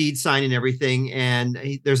get the deed signed and everything.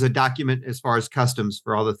 And there's a document as far as customs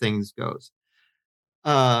for all the things goes.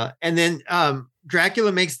 And then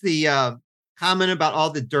Dracula makes the comment about all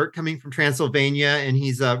the dirt coming from Transylvania. And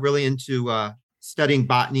he's really into studying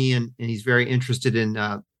botany and he's very interested in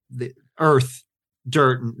the earth,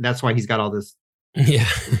 dirt. And that's why he's got all this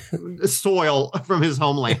soil from his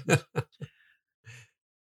homeland.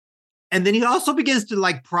 And then he also begins to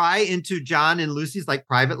like pry into John and Lucy's like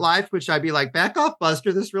private life, which I'd be like, back off,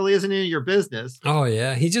 Buster. This really isn't any of your business. Oh,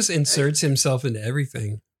 yeah. He just inserts himself into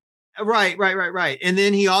everything. Right. And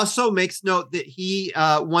then he also makes note that he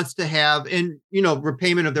wants to have, in,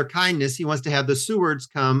 repayment of their kindness, he wants to have the Sewards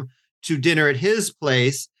come to dinner at his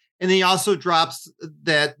place. And then he also drops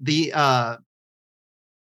that the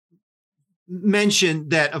mention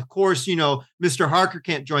that, of course, Mr. Harker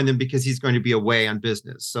can't join them because he's going to be away on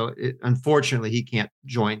business. So unfortunately, he can't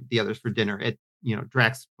join the others for dinner at,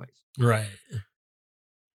 Drax's place. Right.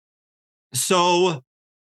 So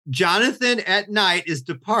Jonathan at night is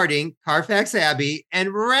departing Carfax Abbey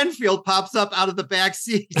and Renfield pops up out of the back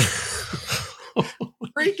seat,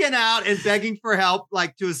 freaking out and begging for help,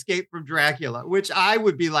 like to escape from Dracula, which I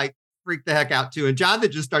would be like, freak the heck out too. And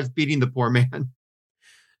Jonathan just starts beating the poor man.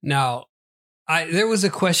 Now, there was a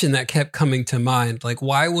question that kept coming to mind. Like,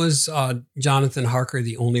 why was Jonathan Harker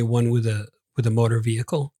the only one with a motor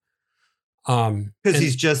vehicle? Because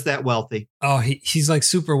he's just that wealthy. Oh, he's like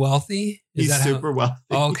super wealthy. He's super wealthy.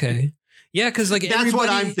 Okay, yeah, because like that's what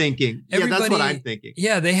I'm thinking. Yeah, that's what I'm thinking.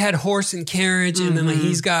 Yeah, they had horse and carriage, and then like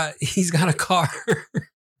he's got a car.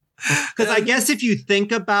 Because I guess if you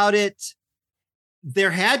think about it,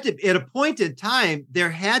 there had to, at a point in time,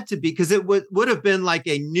 there had to be, because it would have been like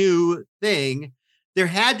a new thing. There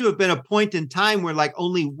had to have been a point in time where like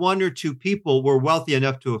only 1 or 2 people were wealthy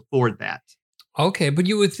enough to afford that. Okay, but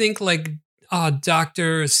you would think like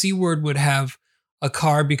Dr. Seward would have a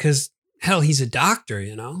car because, hell, he's a doctor,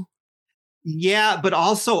 Yeah, but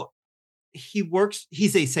also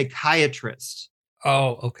he's a psychiatrist.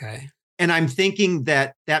 Oh, okay. And I'm thinking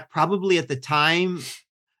that probably at the time,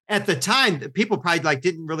 people probably like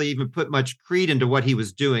didn't really even put much creed into what he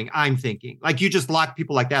was doing. I'm thinking like you just lock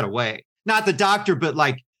people like that away. Not the doctor, but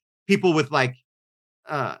like people with like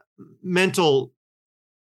mental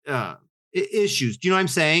issues. Do you know what I'm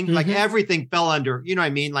saying? Like everything fell under, you know what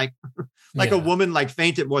I mean? Like a woman like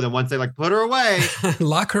fainted more than once. They like put her away.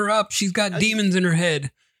 Lock her up. She's got demons in her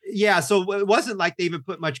head. Yeah. So it wasn't like they even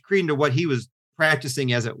put much credence to what he was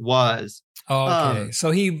practicing as it was. Okay.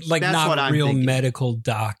 So he like not a real medical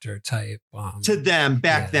doctor type. To them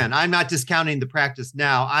back then. I'm not discounting the practice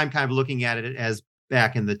now. I'm kind of looking at it as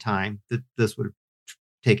back in the time that this would have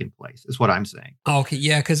taken place is what I'm saying. Okay.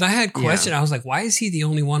 Yeah. Because I had questioned. I was like, why is he the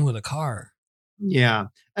only one with a car? Yeah.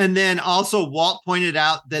 And then also Walt pointed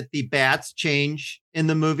out that the bats change in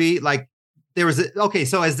the movie. Like there was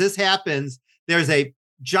so as this happens, there's a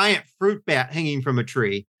giant fruit bat hanging from a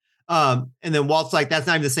tree. And then Walt's like, that's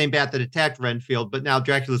not even the same bat that attacked Renfield, but now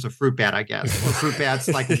Dracula's a fruit bat, I guess. Or fruit bats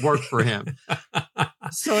like work for him.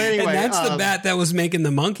 So anyway. And that's the bat that was making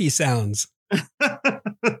the monkey sounds.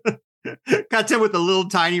 Got him with a little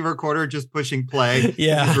tiny recorder just pushing play.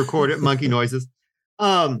 Yeah. Just recorded monkey noises.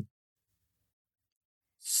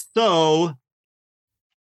 So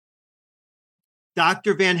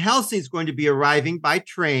Dr. Van Helsing is going to be arriving by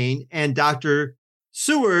train, and Dr.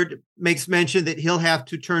 Seward makes mention that he'll have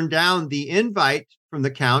to turn down the invite from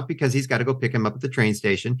the Count because he's got to go pick him up at the train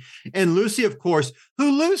station. And Lucy, of course,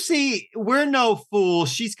 we're no fool.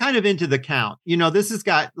 She's kind of into the Count. You know, this has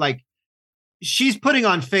got like, she's putting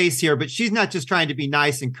on face here, but she's not just trying to be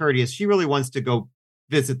nice and courteous. She really wants to go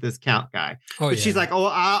visit this Count guy. But she's like,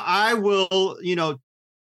 I will,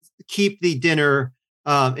 keep the dinner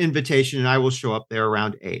invitation and I will show up there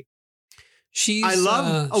around 8. She's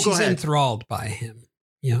enthralled by him.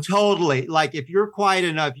 Yeah, totally. Like if you're quiet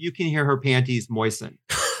enough, you can hear her panties moisten.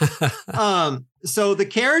 So the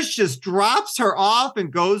carriage just drops her off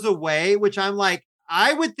and goes away, which I'm like,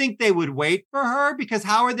 I would think they would wait for her because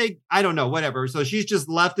how are they? I don't know, whatever. So she's just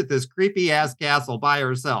left at this creepy ass castle by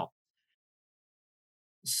herself.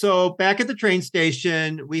 So back at the train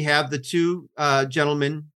station, we have the two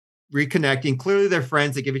gentlemen reconnecting. Clearly they're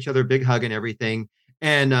friends. They give each other a big hug and everything.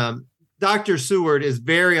 And Dr. Seward is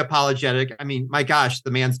very apologetic. I mean, my gosh,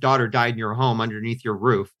 the man's daughter died in your home underneath your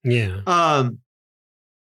roof. Yeah.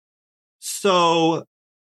 So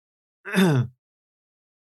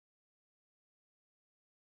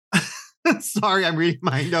sorry, I'm reading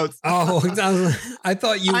my notes. I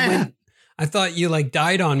thought you like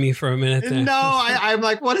died on me for a minute there. No, I'm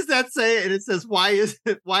like, what does that say? And it says, why is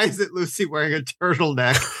it Lucy wearing a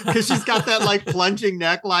turtleneck? Because she's got that like plunging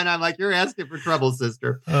neckline. I'm like, you're asking for trouble,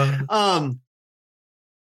 sister.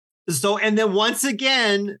 So, and then once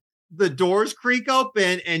again, the doors creak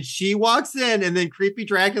open and she walks in and then creepy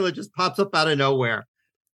Dracula just pops up out of nowhere.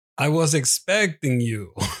 I was expecting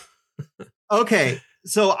you. Okay.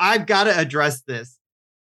 So I've got to address this.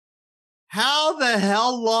 How the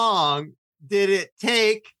hell long did it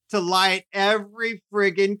take to light every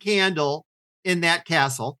friggin' candle in that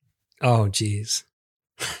castle? Oh, geez.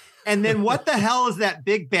 And then what the hell is that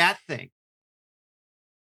big bat thing?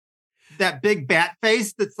 That big bat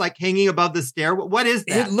face that's like hanging above the stair. What is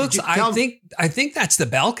that? It looks, I think that's the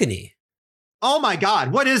balcony. Oh my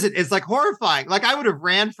God. What is it? It's like horrifying. Like I would have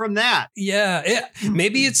ran from that. Yeah.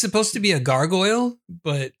 Maybe it's supposed to be a gargoyle,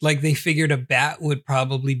 but like they figured a bat would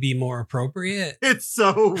probably be more appropriate. It's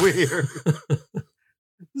so weird.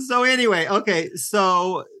 So anyway, okay.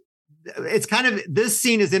 So it's kind of, this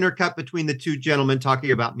scene is intercut between the two gentlemen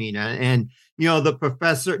talking about Mina and,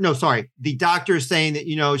 the doctor saying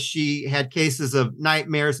that, she had cases of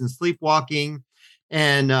nightmares and sleepwalking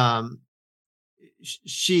and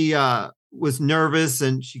she was nervous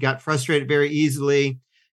and she got frustrated very easily.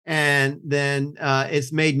 And then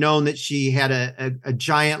it's made known that she had a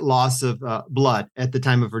giant loss of blood at the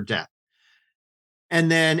time of her death.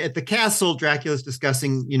 And then at the castle, Dracula's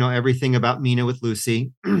discussing, everything about Mina with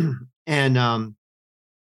Lucy. And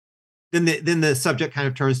then the subject kind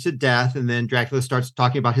of turns to death. And then Dracula starts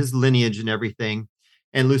talking about his lineage and everything.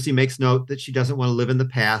 And Lucy makes note that she doesn't want to live in the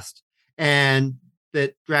past. And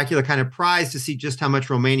that Dracula kind of pries to see just how much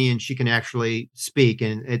Romanian she can actually speak.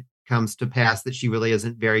 And it comes to pass that she really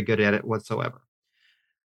isn't very good at it whatsoever.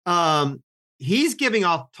 He's giving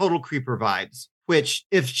off total creeper vibes, which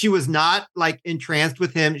if she was not like entranced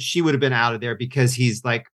with him, she would have been out of there because he's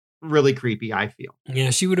like really creepy, I feel. Yeah,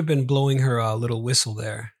 she would have been blowing her little whistle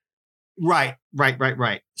there. Right.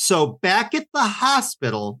 So back at the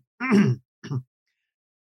hospital,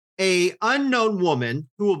 a unknown woman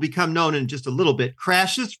who will become known in just a little bit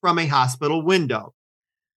crashes from a hospital window.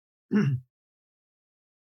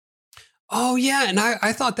 Oh, yeah. And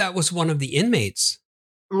I thought that was one of the inmates.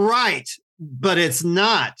 Right. But it's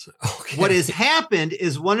not. Okay. What has happened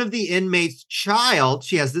is one of the inmates' child,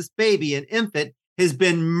 she has this baby, an infant, has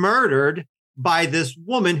been murdered by this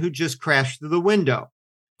woman who just crashed through the window.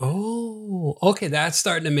 Oh, okay. That's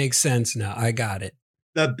starting to make sense now. I got it.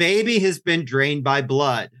 The baby has been drained by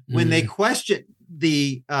blood. When they question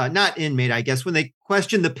the, not inmate, I guess, when they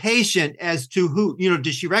question the patient as to who,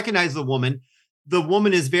 does she recognize the woman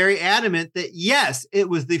is very adamant that yes, it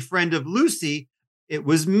was the friend of Lucy. It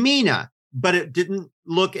was Mina, but it didn't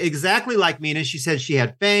look exactly like Mina. She said she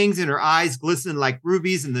had fangs and her eyes glistened like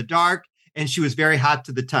rubies in the dark, and she was very hot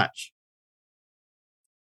to the touch.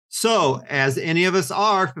 So, as any of us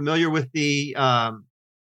are familiar with the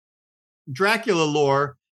Dracula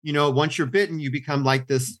lore, once you're bitten, you become like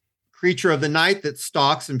this creature of the night that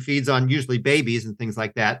stalks and feeds on usually babies and things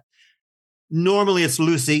like that. Normally it's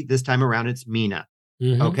Lucy. This time around, it's Mina.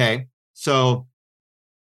 Mm-hmm. Okay. So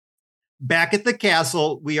back at the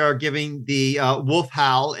castle, we are giving the wolf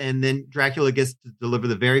howl, and then Dracula gets to deliver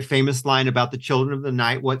the very famous line about the children of the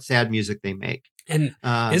night, what sad music they make. And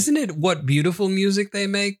isn't it what beautiful music they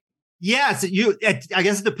make? Yes. I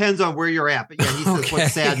guess it depends on where you're at, but yeah, he says what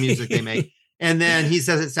sad music they make. And then he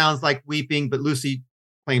says it sounds like weeping, but Lucy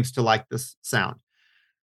claims to like this sound.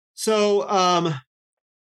 So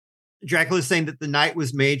Dracula is saying that the night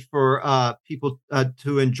was made for people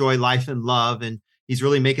to enjoy life and love, and he's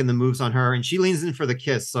really making the moves on her, and she leans in for the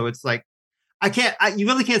kiss. So it's like, you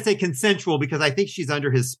really can't say consensual because I think she's under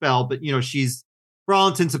his spell, but she's for all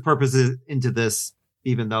intents and purposes into this,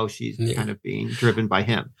 even though she's kind of being driven by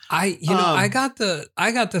him. I got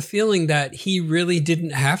the feeling that he really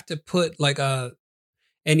didn't have to put like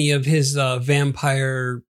any of his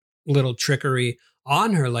vampire little trickery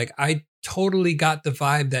on her. Like I totally got the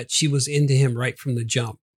vibe that she was into him right from the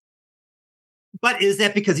jump. But is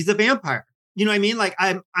that because he's a vampire? You know what I mean? Like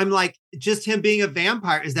I'm like, just him being a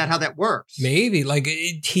vampire. Is that how that works? Maybe like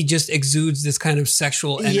he just exudes this kind of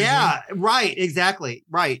sexual energy. Yeah, right. Exactly.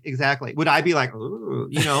 Right. Exactly. Would I be like, ooh,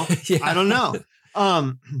 yeah. I don't know.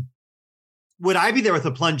 Would I be there with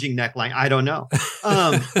a plunging neckline? I don't know.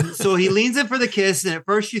 So he leans in for the kiss. And at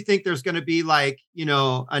first you think there's going to be like,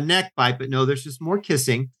 a neck bite, but no, there's just more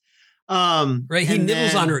kissing. Right. He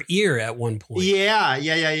nibbles on her ear at one point.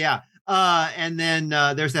 Yeah. And then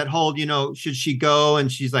there's that whole, should she go?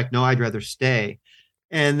 And she's like, no, I'd rather stay.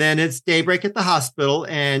 And then it's daybreak at the hospital.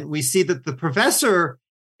 And we see that the professor,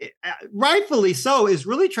 rightfully so, is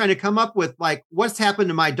really trying to come up with like, what's happened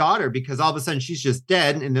to my daughter? Because all of a sudden she's just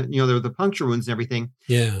dead. And, there were the puncture wounds and everything.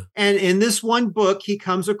 Yeah. And in this one book, he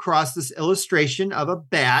comes across this illustration of a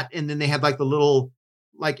bat. And then they have like the little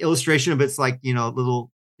like illustration of it's like,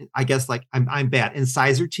 little, I guess like I'm bad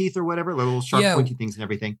incisor teeth or whatever, little sharp pointy things and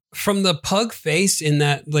everything. From the pug face in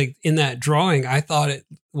that drawing, I thought it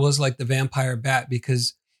was like the vampire bat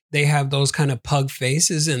because they have those kind of pug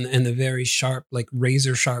faces and the very sharp, like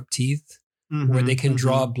razor sharp teeth where they can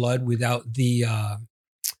draw blood without the,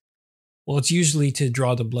 it's usually to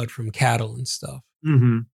draw the blood from cattle and stuff.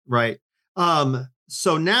 Mm-hmm. Right.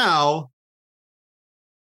 So now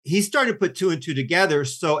he started to put two and two together.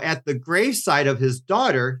 So at the graveside of his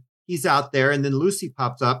daughter, he's out there, and then Lucy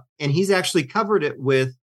pops up, and he's actually covered it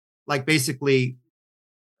with like basically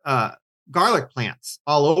garlic plants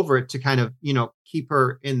all over it to kind of, keep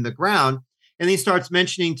her in the ground. And he starts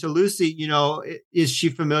mentioning to Lucy, is she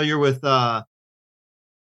familiar with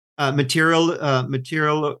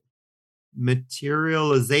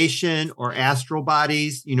materialization or astral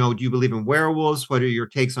bodies? Do you believe in werewolves? What are your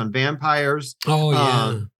takes on vampires? Oh,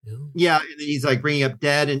 yeah. Yeah. And then he's like bringing up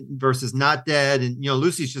dead and versus not dead. And,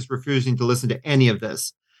 Lucy's just refusing to listen to any of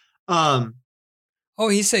this.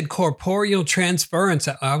 He said corporeal transference.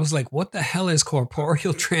 I was like, what the hell is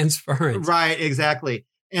corporeal transference? Right. Exactly.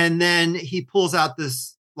 And then he pulls out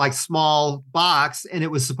this like small box, and it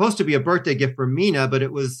was supposed to be a birthday gift for Mina, but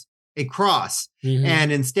it was a cross. Mm-hmm.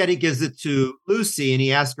 And instead he gives it to Lucy, and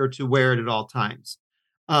he asks her to wear it at all times.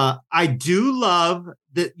 I do love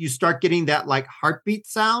that you start getting that like heartbeat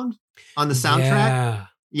sound on the soundtrack.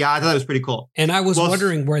 Yeah, I thought it was pretty cool. And I was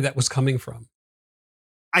wondering where that was coming from.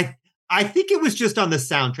 I think it was just on the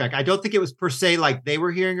soundtrack. I don't think it was per se like they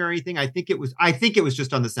were hearing or anything. I think it was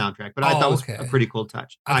just on the soundtrack, but I thought it was a pretty cool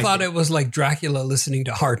touch. I thought it was like Dracula listening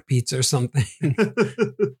to heartbeats or something.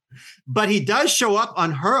 But he does show up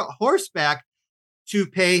on horseback to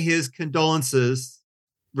pay his condolences,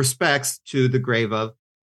 respects to the grave of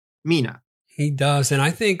Mina. He does. And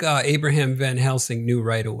I think Abraham Van Helsing knew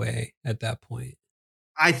right away at that point.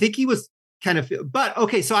 I think he was kind of, but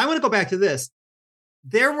okay. So I want to go back to this.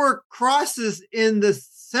 There were crosses in the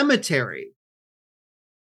cemetery.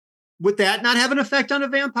 Would that not have an effect on a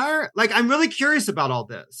vampire? Like, I'm really curious about all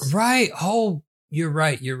this. Right. Oh, you're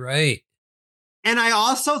right. And I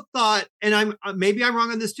also thought, and maybe I'm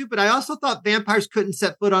wrong on this too, but I also thought vampires couldn't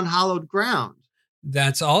set foot on hallowed ground.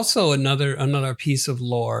 that's also another piece of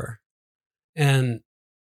lore. And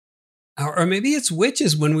or maybe it's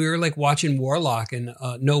witches when we were like watching Warlock and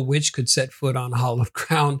no witch could set foot on hallowed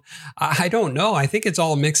ground. I don't know. I think it's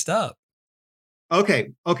all mixed up.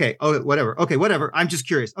 Okay. Oh, whatever. Okay, whatever. I'm just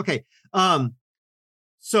curious. Okay.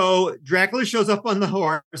 So Dracula shows up on the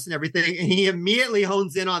horse and everything, and he immediately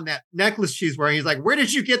hones in on that necklace she's wearing. He's like, "Where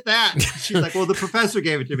did you get that?" She's like, "Well, the professor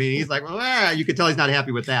gave it to me." And he's like, "Well, you can tell he's not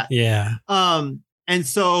happy with that." Yeah. And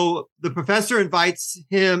so the professor invites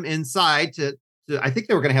him inside to I think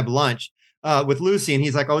they were going to have lunch with Lucy, and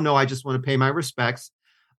he's like, "Oh no, I just want to pay my respects."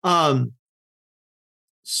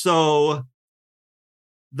 So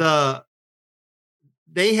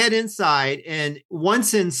they head inside, and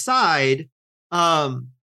once inside,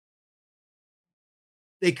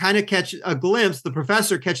 they kind of catch a glimpse. The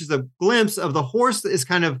professor catches a glimpse of the horse that is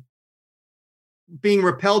kind of being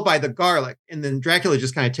repelled by the garlic, and then Dracula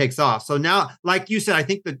just kind of takes off. So now, like you said, I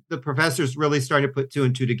think the professor's really starting to put two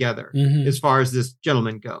and two together as far as this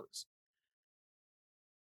gentleman goes.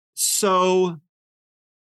 So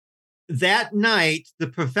that night, the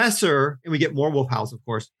professor, and we get more wolf howls, of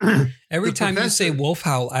course. Every time you say wolf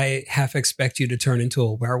howl, I half expect you to turn into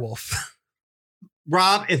a werewolf.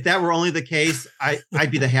 Rob, if that were only the case,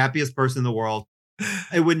 I'd be the happiest person in the world.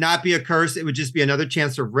 It would not be a curse. It would just be another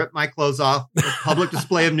chance to rip my clothes off, a public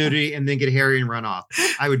display of nudity, and then get hairy and run off.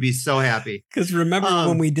 I would be so happy. Because remember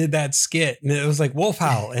when we did that skit and it was like wolf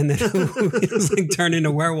howl, and then it was like turn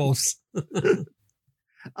into werewolves.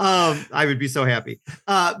 I would be so happy.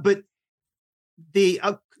 But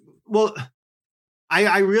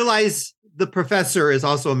I realize the professor is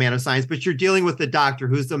also a man of science, but you're dealing with the doctor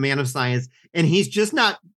who's the man of science, and he's just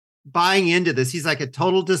not buying into this. He's like a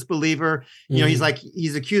total disbeliever. You know,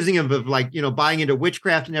 he's accusing him of like, you know, buying into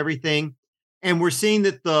witchcraft and everything. And we're seeing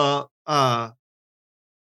that the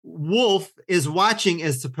wolf is watching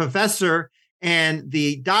as the professor and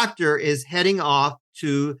the doctor is heading off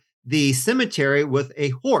to the cemetery with a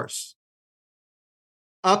horse.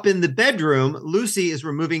 Up in the bedroom, Lucy is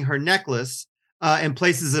removing her necklace and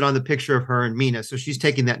places it on the picture of her and Mina. So she's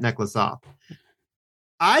taking that necklace off.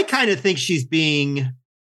 I kind of think she's being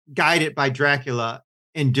guided by Dracula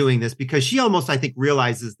in doing this because she almost, I think,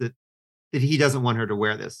 realizes that he doesn't want her to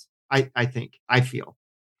wear this. I feel.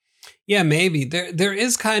 Yeah, maybe there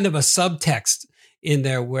is kind of a subtext in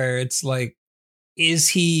there where it's like, is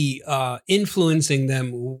he influencing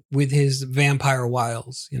them with his vampire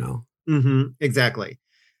wiles, you know? Exactly.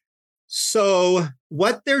 So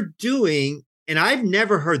what they're doing, and I've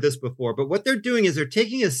never heard this before, but what they're doing is they're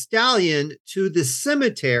taking a stallion to the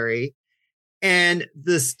cemetery, and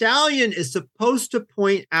the stallion is supposed to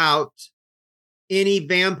point out any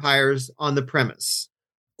vampires on the premise.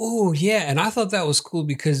 Oh, yeah. And I thought that was cool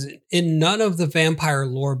because in none of the vampire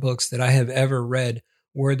lore books that I have ever read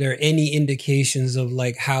were there any indications of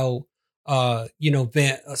like how,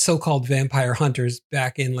 so-called vampire hunters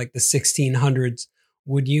back in like the 1600s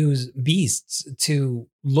would use beasts to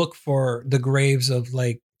look for the graves of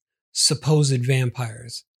like supposed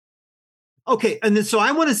vampires. Okay. And then, so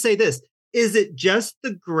I want to say this. Is it just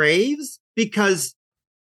the graves? Because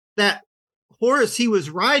that horse he was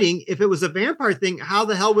riding, if it was a vampire thing, how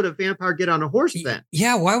the hell would a vampire get on a horse then?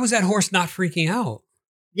 Yeah. Why was that horse not freaking out?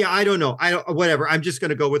 Yeah, I don't know. Whatever. I'm just going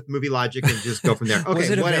to go with movie logic and just go from there. Okay, was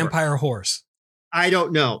it a whatever. vampire horse? I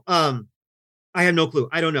don't know. I have no clue.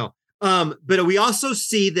 I don't know. But we also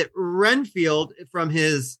see that Renfield from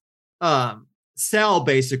his cell,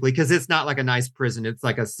 basically, because it's not like a nice prison. It's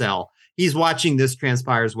like a cell. He's watching this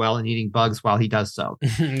transpire as well and eating bugs while he does so.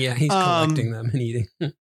 Yeah, he's collecting them and eating.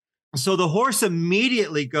 So the horse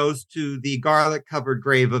immediately goes to the garlic-covered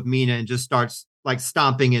grave of Mina and just starts like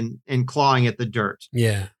stomping and clawing at the dirt.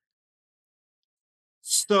 Yeah.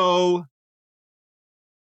 So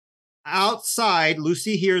outside,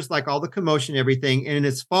 Lucy hears like all the commotion and everything, and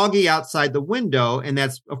it's foggy outside the window, and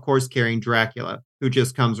that's, of course, carrying Dracula, who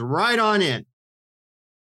just comes right on in.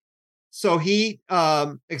 So he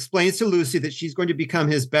explains to Lucy that she's going to become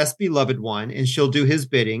his best beloved one, and she'll do his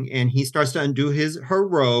bidding. And he starts to undo her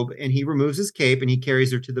robe, and he removes his cape, and he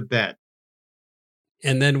carries her to the bed.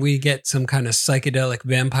 And then we get some kind of psychedelic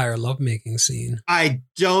vampire lovemaking scene. I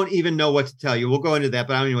don't even know what to tell you. We'll go into that,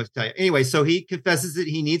 but I don't even know what to tell you. Anyway, so he confesses that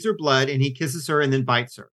he needs her blood, and he kisses her and then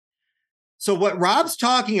bites her. So what Rob's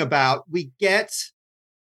talking about, we get,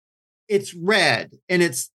 it's red, and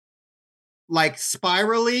it's like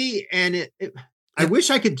spirally, and I wish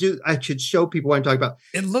I could show people what I'm talking about.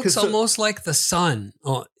 It looks almost like the sun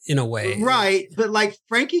in a way. Right. But like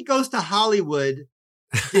Frankie Goes to Hollywood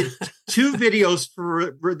did 2 videos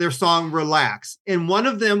for their song Relax. And one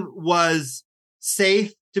of them was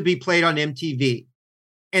safe to be played on MTV.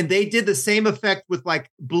 And they did the same effect with like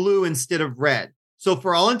blue instead of red. So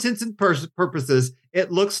for all intents and purposes,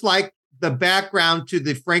 it looks like the background to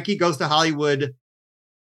the Frankie Goes to Hollywood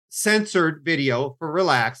censored video for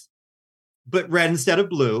Relax, but red instead of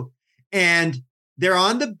blue. And they're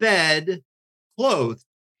on the bed, clothed,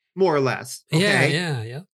 more or less. Okay?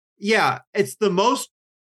 Yeah. It's the most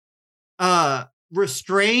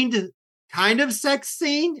restrained kind of sex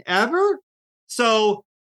scene ever. So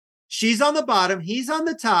she's on the bottom, he's on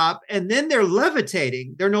the top, and then they're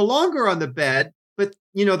levitating. They're no longer on the bed, but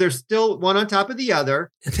they're still one on top of the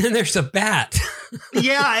other. And then there's a bat.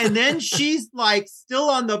 Yeah, and then she's like still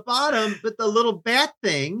on the bottom, but the little bat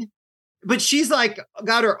thing, but she's like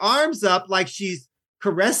got her arms up like she's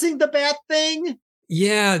caressing the bat thing.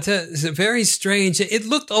 Yeah, it's very strange. It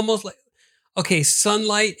looked almost like, okay,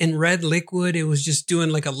 sunlight and red liquid. It was just doing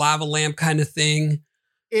like a lava lamp kind of thing.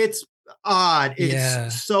 It's odd.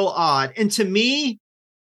 It's so odd. And to me,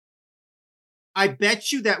 I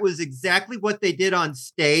bet you that was exactly what they did on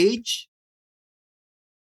stage.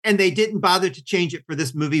 And they didn't bother to change it for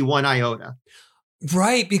this movie one iota.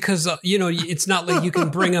 Right, because, it's not like you can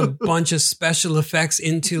bring a bunch of special effects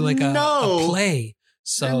into like a play.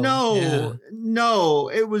 So no,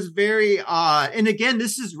 it was very odd. And again,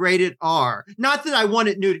 this is rated R. Not that I want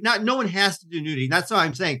it nudity. No one has to do nudity. That's what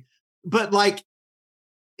I'm saying. But like,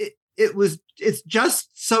 it's just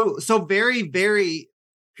so very, very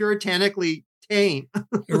puritanically tame.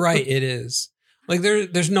 Right, it is. Like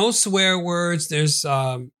there's no swear words. There's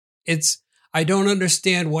I don't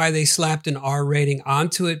understand why they slapped an R rating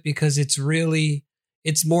onto it, because it's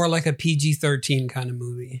more like a PG-13 kind of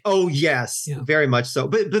movie. Oh yes, very much so.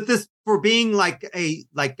 But this, for being like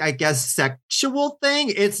I guess sexual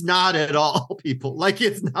thing, it's not at all, people. Like,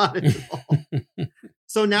 it's not at all.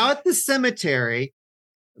 So now at the cemetery,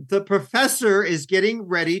 the professor is getting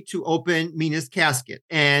ready to open Mina's casket,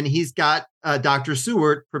 and he's got Dr.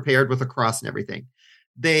 Seward prepared with a cross and everything.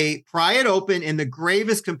 They pry it open, and the grave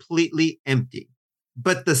is completely empty,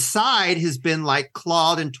 but the side has been like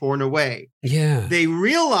clawed and torn away. Yeah. They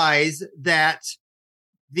realize that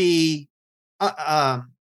the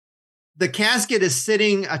casket is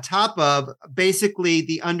sitting atop of basically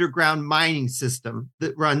the underground mining system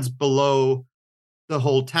that runs below the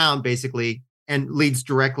whole town, basically, and leads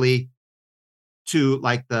directly to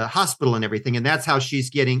like the hospital and everything. And that's how she's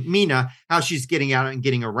getting how she's getting out and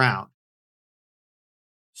getting around.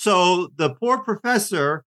 So the poor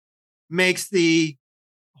professor makes the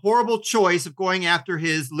horrible choice of going after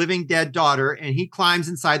his living dead daughter, and he climbs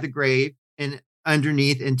inside the grave and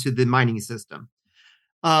underneath into the mining system.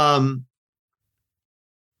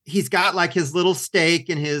 He's got like his little stake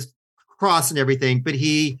and his cross and everything, but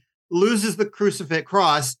he loses the crucifix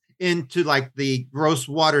cross into like the gross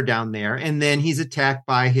water down there. And then he's attacked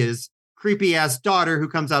by his creepy ass daughter, who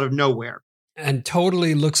comes out of nowhere. And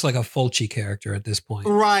totally looks like a Fulci character at this point.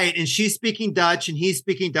 Right. And she's speaking Dutch, and he's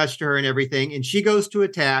speaking Dutch to her and everything. And she goes to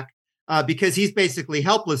attack because he's basically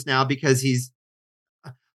helpless now, because he's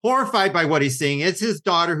horrified by what he's seeing. It's his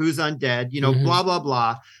daughter who's undead, blah, blah,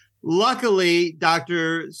 blah. Luckily,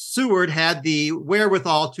 Dr. Seward had the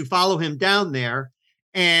wherewithal to follow him down there,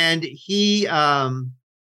 and he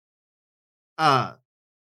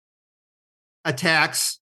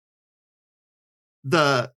attacks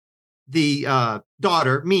the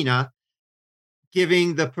daughter, Mina,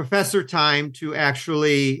 giving the professor time to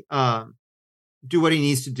actually do what he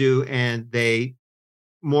needs to do, and they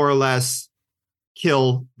more or less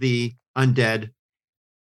kill the undead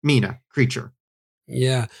Mina creature.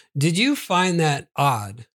 Yeah. Did you find that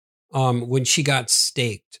odd when she got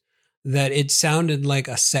staked, that it sounded like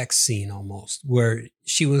a sex scene almost, where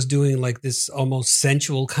she was doing like this almost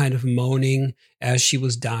sensual kind of moaning as she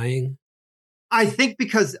was dying? I think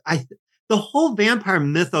because the whole vampire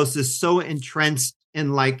mythos is so entrenched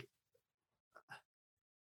in like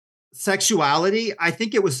sexuality. I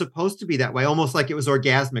think it was supposed to be that way, almost like it was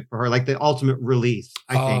orgasmic for her, like the ultimate release.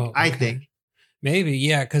 I think maybe,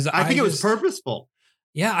 yeah, because I think it was purposeful.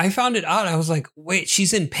 Yeah, I found it odd. I was like, wait,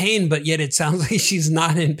 she's in pain, but yet it sounds like she's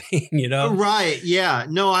not in pain, Right. Yeah.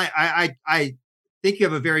 No, I think you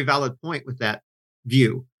have a very valid point with that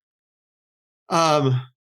view.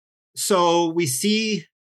 So we see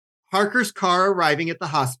Harker's car arriving at the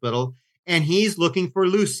hospital, and he's looking for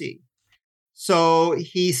Lucy. So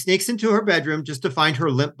he sneaks into her bedroom just to find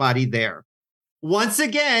her limp body there. Once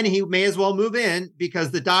again, he may as well move in, because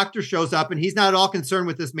the doctor shows up, and he's not at all concerned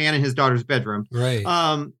with this man in his daughter's bedroom. Right.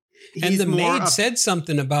 And the maid said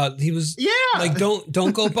something about like,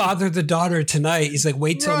 don't go bother the daughter tonight. He's like,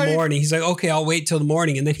 wait till morning. He's like, okay, I'll wait till the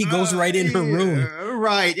morning. And then he goes right in her room.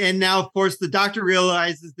 Right. And now, of course, the doctor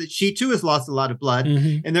realizes that she too has lost a lot of blood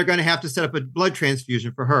and they're going to have to set up a blood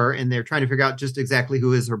transfusion for her. And they're trying to figure out just exactly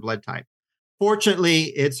who is her blood type. Fortunately,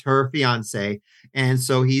 it's her fiance. And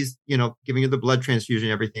so he's, giving her the blood transfusion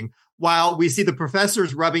and everything. While we see the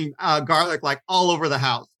professor's rubbing garlic like all over the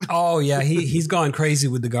house. Oh, yeah. He's gone crazy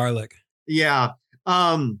with the garlic. Yeah.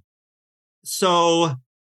 So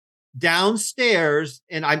downstairs,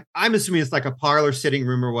 and I'm assuming it's like a parlor sitting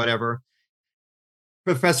room or whatever,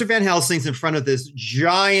 Professor Van Helsing's in front of this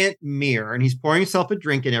giant mirror and he's pouring himself a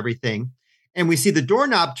drink and everything. And we see the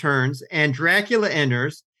doorknob turns and Dracula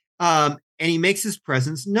enters and he makes his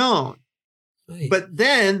presence known. Right. But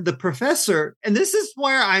then the professor, and this is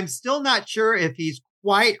where I'm still not sure if he's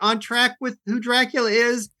quite on track with who Dracula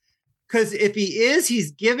is. Because if he is,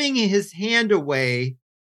 he's giving his hand away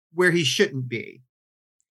where he shouldn't be.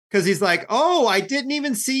 Because he's like, oh, I didn't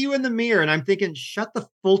even see you in the mirror. And I'm thinking, shut the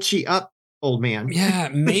Fulci up, old man. Yeah,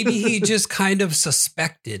 maybe he just kind of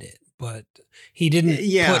suspected it, but he didn't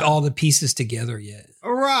put all the pieces together yet.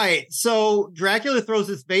 Right. So Dracula throws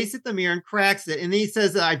his vase at the mirror and cracks it. And then he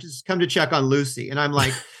says, I just come to check on Lucy. And I'm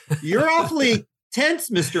like, you're awfully tense,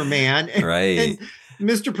 Mr. Man. Right. And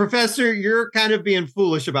Mr. Professor, you're kind of being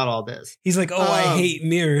foolish about all this. He's like, I hate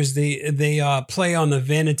mirrors. They play on the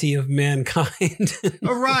vanity of mankind.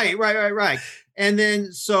 Right. And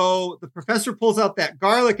then so the professor pulls out that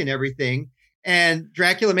garlic and everything. And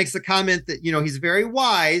Dracula makes the comment that, he's very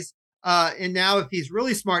wise. And now if he's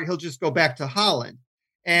really smart, he'll just go back to Holland.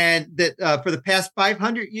 And that for the past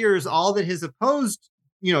 500 years, all that has opposed,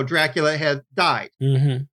 Dracula had died.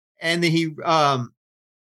 Mm-hmm. And then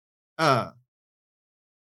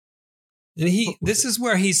this is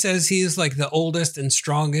where he says he is like the oldest and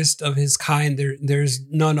strongest of his kind. There's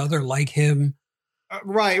none other like him.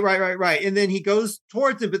 Right. And then he goes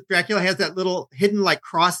towards him, but Dracula has that little hidden like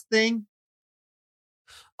cross thing.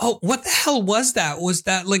 Oh, what the hell was that? Was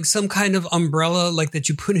that like some kind of umbrella like that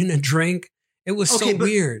you put in a drink? It was so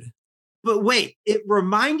weird. But wait, it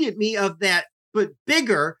reminded me of that, but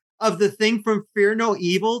bigger, of the thing from Fear No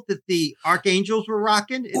Evil that the archangels were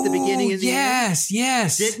rocking at the beginning of the end.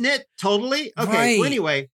 Yes. Didn't it? Totally? Okay, right. Well,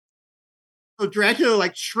 anyway. So Dracula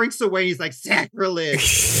like shrinks away. He's like,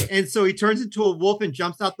 sacrilege. And so he turns into a wolf and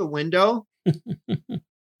jumps out the window.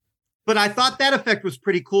 But I thought that effect was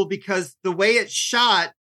pretty cool because the way it's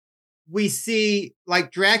shot, we see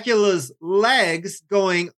like Dracula's legs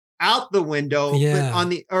going out the window from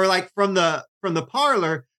the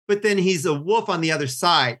parlor, but then he's a wolf on the other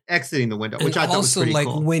side exiting the window, which I thought was pretty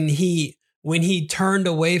cool. When he turned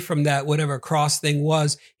away from that whatever cross thing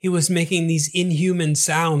was, he was making these inhuman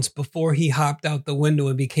sounds before he hopped out the window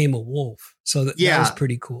and became a wolf. So that was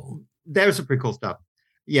pretty cool. That was some pretty cool stuff.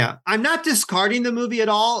 Yeah. I'm not discarding the movie at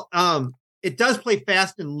all. It does play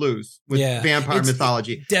fast and loose with vampire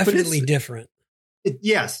mythology. Definitely different.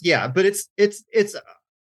 Yes. Yeah. But it's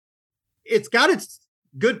got its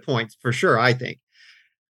good points for sure, I think.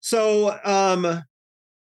 So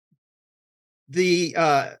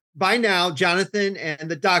by now, Jonathan and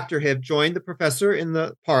the doctor have joined the professor in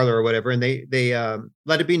the parlor or whatever, and they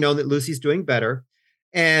let it be known that Lucy's doing better.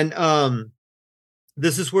 And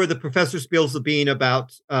this is where the professor spills the beans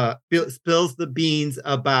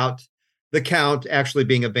about the Count actually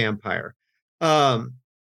being a vampire.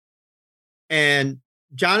 And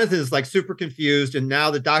Jonathan is like super confused, and now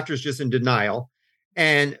the doctor's just in denial.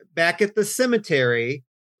 And back at the cemetery,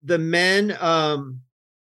 the men are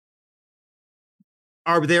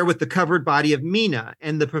there with the covered body of Mina,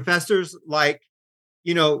 and the professor's like,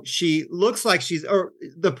 she looks like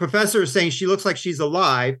the professor is saying she looks like she's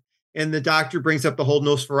alive, and the doctor brings up the whole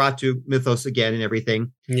Nosferatu mythos again and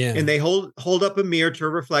everything. Yeah, and they hold up a mirror to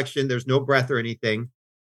her reflection. There's no breath or anything.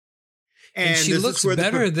 And she looks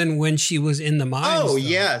better than when she was in the mines. Oh,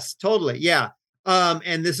 yes, totally. Yeah.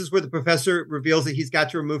 And this is where the professor reveals that he's got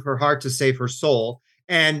to remove her heart to save her soul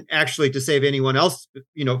and actually to save anyone else,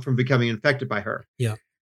 from becoming infected by her. Yeah.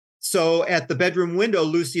 So at the bedroom window,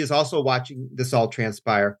 Lucy is also watching this all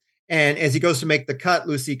transpire. And as he goes to make the cut,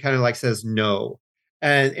 Lucy kind of like says no.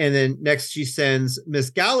 And then next she sends Miss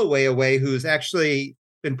Galloway away, who's actually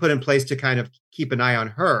been put in place to kind of keep an eye on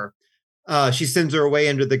her. She sends her away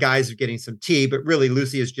under the guise of getting some tea, but really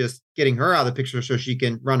Lucy is just getting her out of the picture so she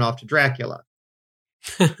can run off to Dracula.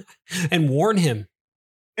 And warn him.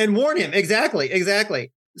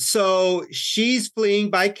 Exactly. So she's fleeing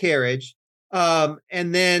by carriage.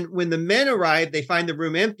 And then when the men arrive, they find the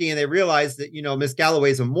room empty and they realize that, Miss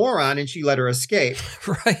Galloway's a moron and she let her escape.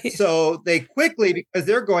 Right. So they quickly, because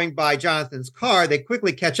they're going by Jonathan's car, they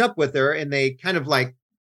quickly catch up with her and they kind of like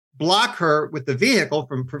block her with the vehicle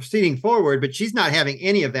from proceeding forward, but she's not having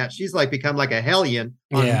any of that. She's like become like a hellion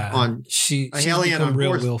she's hellion become on real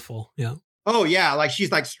horse. willful. Yeah. Oh yeah. Like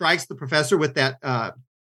she's like strikes the professor with that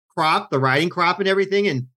crop, the riding crop and everything.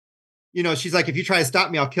 And, she's like, if you try to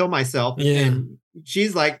stop me, I'll kill myself. Yeah. And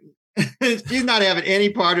she's like, she's not having any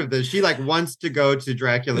part of this. She like wants to go to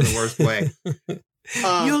Dracula the worst way.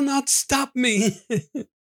 You'll not stop me.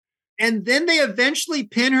 And then they eventually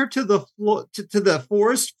pin her to the floor, to the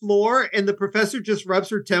forest floor, and the professor just rubs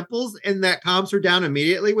her temples, and that calms her down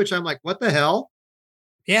immediately. Which I'm like, what the hell?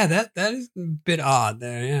 Yeah, that is a bit odd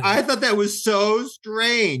there. Yeah, I thought that was so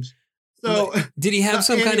strange. So, did he have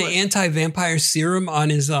some kind of anti-vampire serum on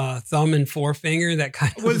his thumb and forefinger? That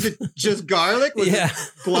kind of was it just garlic? Was yeah,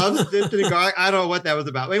 it gloves dipped in garlic. I don't know what that was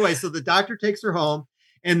about. Anyway, so the doctor takes her home,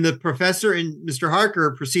 and the professor and Mr.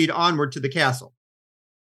 Harker proceed onward to the castle.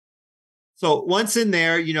 So once in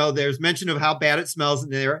there, there's mention of how bad it smells in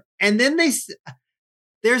there. And then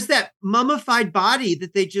there's that mummified body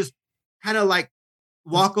that they just kind of like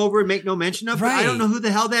walk over and make no mention of. Right. I don't know who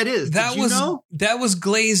the hell that is. That was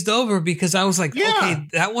glazed over because I was like, okay,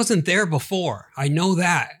 that wasn't there before. I know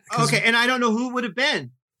that. Okay. And I don't know who it would have been.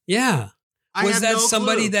 Yeah. Was that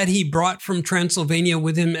somebody that he brought from Transylvania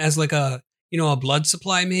with him as like a blood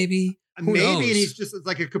supply maybe? Who knows? And he's just, it's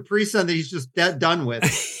like a Capri Sun that he's just done with.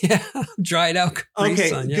 Yeah, dried out Capri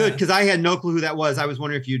Sun. Okay, good, because I had no clue who that was. I was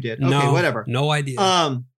wondering if you did. Okay, whatever. No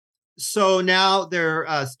idea. So now they're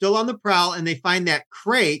still on the prowl, and they find that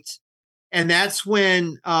crate, and that's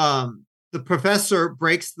when the professor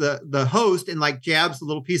breaks the host and like jabs the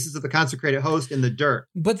little pieces of the consecrated host in the dirt.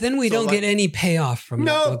 But then we don't get any payoff from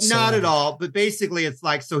that. No, not at all. But basically, it's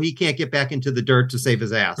like so he can't get back into the dirt to save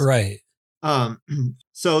his ass. Right.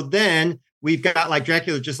 So then we've got like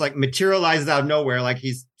Dracula just like materializes out of nowhere, like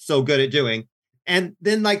he's so good at doing. And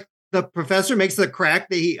then like the professor makes the crack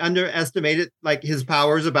that he underestimated like his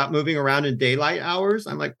powers about moving around in daylight hours.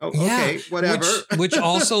 I'm like, okay, whatever. Which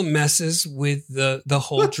also messes with the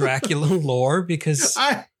whole Dracula lore because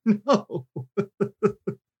I know.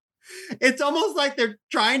 It's almost like they're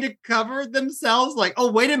trying to cover themselves. Like,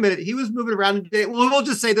 oh, wait a minute. He was moving around in day. Well, we'll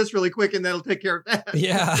just say this really quick and that'll take care of that.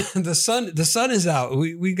 Yeah. The sun is out.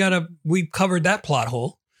 We covered that plot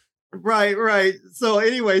hole. Right. So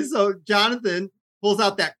anyway, so Jonathan pulls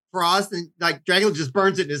out that cross and like Dracula just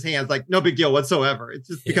burns it in his hands. Like no big deal whatsoever. It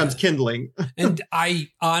just becomes kindling. And I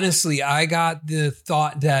got the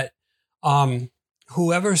thought that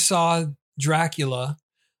whoever saw Dracula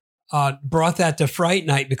brought that to Fright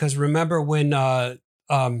Night because remember when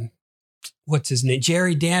what's his name?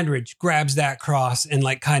 Jerry Dandridge grabs that cross and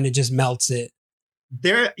like kind of just melts it.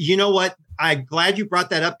 There, you know what? I'm glad you brought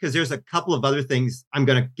that up because there's a couple of other things I'm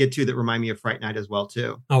going to get to that remind me of Fright Night as well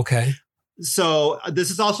too. Okay. So this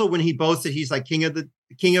is also when he boasts that he's like king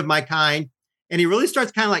of my kind, and he really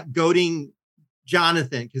starts kind of like goading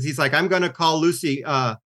Jonathan because he's like, I'm going to call Lucy.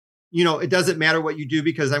 It doesn't matter what you do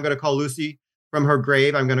because I'm going to call Lucy from her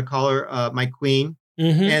grave. I'm going to call her my queen.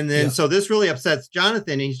 Mm-hmm. And then so this really upsets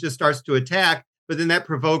Jonathan, and he just starts to attack. But then that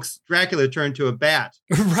provokes Dracula to turn to a bat.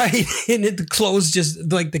 Right. And the clothes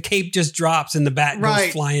just like the cape just drops and the bat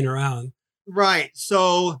goes flying around. Right.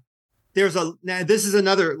 So this is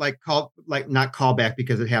another not callback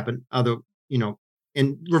because it happened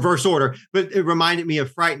in reverse order, but it reminded me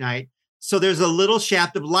of Fright Night. So there's a little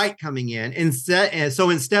shaft of light coming in so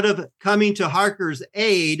instead of coming to Harker's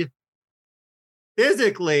aid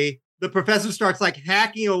physically, the professor starts like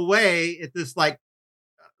hacking away at this like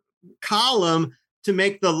column to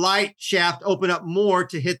make the light shaft open up more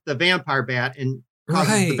to hit the vampire bat and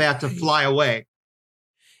causes the bat to fly away.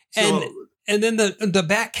 So, and then the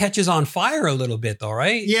bat catches on fire a little bit though,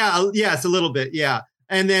 right? Yeah. Yes, a little bit. Yeah.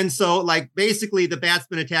 And then so like basically the bat's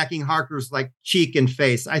been attacking Harker's like cheek and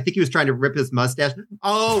face. I think he was trying to rip his mustache.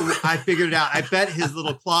 Oh, I figured it out. I bet his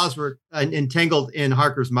little claws were entangled in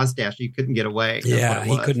Harker's mustache. He couldn't get away. Yeah,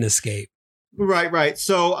 he couldn't escape. Right.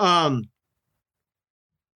 So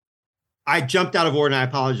I jumped out of order and I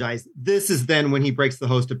apologize. This is then when he breaks the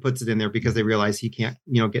host and puts it in there because they realize he can't,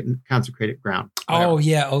 get in consecrated ground. Whatever. Oh,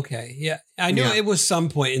 yeah. Okay. Yeah. I knew it was some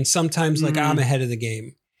point, and sometimes like I'm ahead of the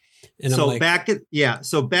game. And so back at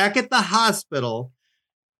the hospital,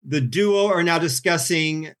 the duo are now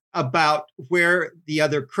discussing about where the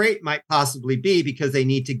other crate might possibly be because they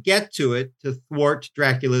need to get to it to thwart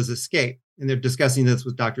Dracula's escape. And they're discussing this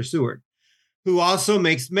with Dr. Seward, who also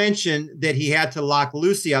makes mention that he had to lock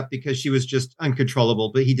Lucy up because she was just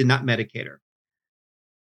uncontrollable, but he did not medicate her.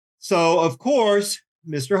 So, of course,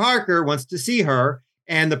 Mr. Harker wants to see her.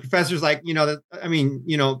 And the professor's like, the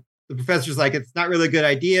professor's like, it's not really a good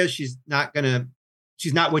idea. She's not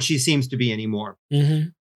what she seems to be anymore. Mm-hmm.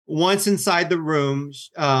 Once inside the room,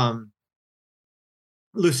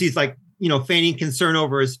 Lucy's like, feigning concern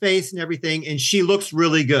over his face and everything. And she looks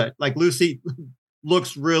really good. Like Lucy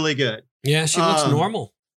looks really good. Yeah, she looks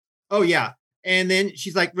normal. Oh, yeah. And then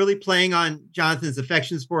she's like really playing on Jonathan's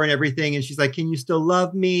affections for her and everything. And she's like, can you still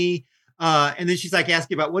love me? And then she's like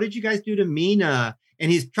asking about, what did you guys do to Mina?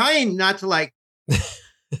 And he's trying not to like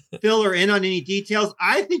fill her in on any details.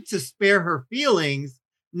 I think to spare her feelings,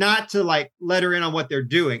 not to like let her in on what they're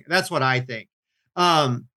doing. That's what I think.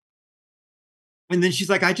 And then she's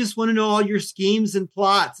like, I just want to know all your schemes and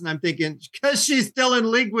plots. And I'm thinking, because she's still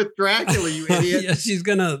in league with Dracula, you idiot. Yeah, she's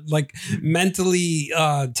going to like mentally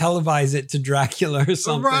televise it to Dracula or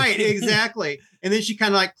something. Right, exactly. And then she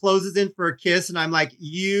kind of like closes in for a kiss. And I'm like,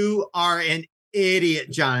 you are an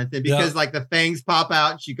idiot, Jonathan, because like the fangs pop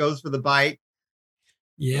out and she goes for the bite.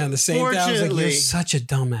 Yeah, the same thing. I was like, you're such a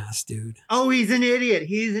dumbass, dude. Oh, he's an idiot.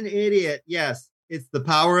 He's an idiot. Yes, it's the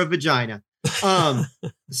power of vagina.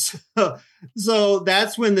 So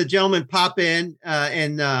that's when the gentlemen pop in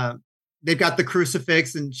and they've got the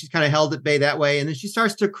crucifix and she's kind of held at bay that way. And then she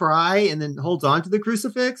starts to cry and then holds on to the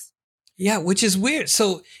crucifix. Yeah, which is weird.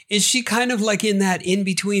 So is she kind of like in that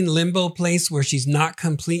in-between limbo place where she's not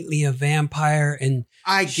completely a vampire and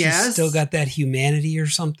she's still got that humanity or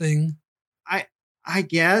something? I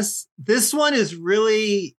guess this one is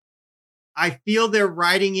really, I feel they're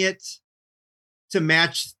writing it to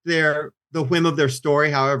match the whim of their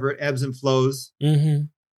story, however it ebbs and flows. Mm-hmm.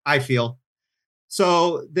 I feel.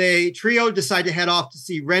 So the trio decide to head off to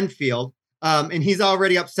see Renfield. And he's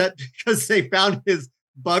already upset because they found his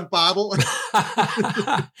bug bottle.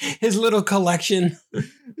 His little collection.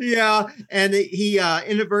 Yeah. And he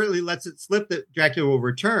inadvertently lets it slip that Dracula will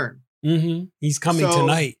return. Mm-hmm. He's coming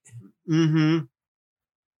tonight. Mm-hmm.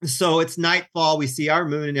 So it's nightfall. We see our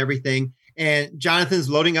moon and everything. And Jonathan's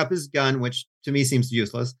loading up his gun, which to me seems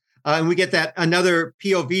useless. And we get another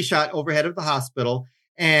POV shot overhead of the hospital.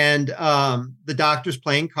 And the doctor's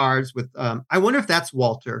playing cards with, I wonder if that's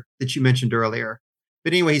Walter that you mentioned earlier.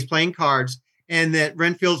 But anyway, he's playing cards. And that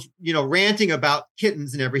Renfield's, ranting about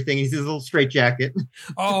kittens and everything. He's his little straitjacket.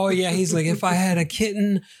 Oh, yeah. He's like, if I had a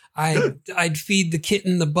kitten, I'd feed the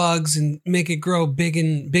kitten the bugs and make it grow big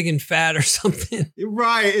and fat or something.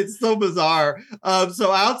 Right. It's so bizarre.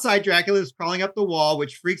 So outside, Dracula is crawling up the wall,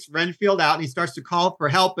 which freaks Renfield out. And he starts to call for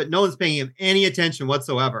help, but no one's paying him any attention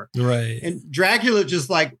whatsoever. Right. And Dracula just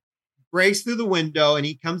like breaks through the window and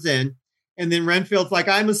he comes in. And then Renfield's like,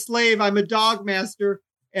 I'm a slave. I'm a dog master.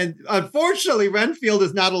 And unfortunately, Renfield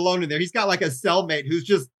is not alone in there. He's got like a cellmate who's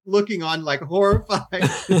just looking on like horrified.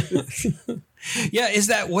 Yeah,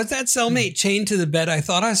 was that cellmate chained to the bed? I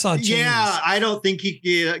thought I saw chains. Yeah, I don't think he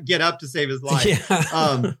could get up to save his life.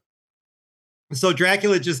 Yeah. So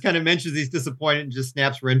Dracula just kind of mentions he's disappointed and just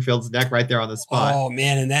snaps Renfield's neck right there on the spot. Oh,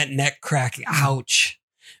 man, and that neck cracking. Ouch.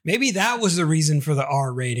 Maybe that was the reason for the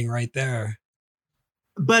R rating right there.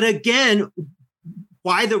 But again,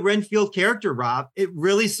 why the Renfield character, Rob? It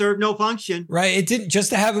really served no function. Right. It didn't, just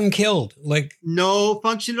to have him killed. Like no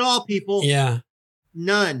function at all, people. Yeah.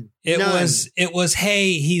 None. It was,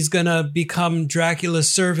 hey, he's going to become Dracula's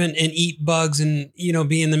servant and eat bugs and,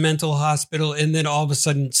 be in the mental hospital. And then all of a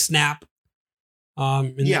sudden snap.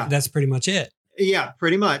 That's pretty much it. Yeah,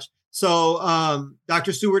 pretty much. So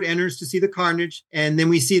Dr. Seward enters to see the carnage. And then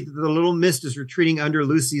we see that the little mist is retreating under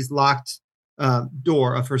Lucy's locked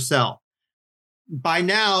door of her cell. By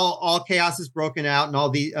now, all chaos is broken out and all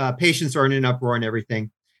the patients are in an uproar and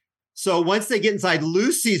everything. So once they get inside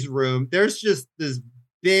Lucy's room, there's just this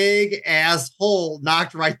big ass hole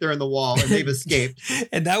knocked right there in the wall and they've escaped.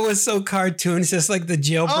 And that was so cartoon. It's just like the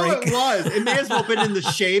jailbreak. Oh, it was. It may as well have been in the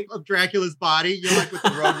shape of Dracula's body, like with the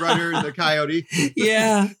Roadrunner and the Coyote.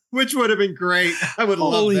 Yeah. Which would have been great. I would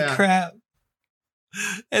love that. Holy crap.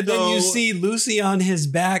 And then you see Lucy on his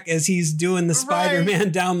back as he's doing the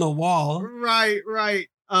Spider-Man down the wall. Right.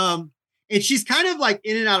 And she's kind of like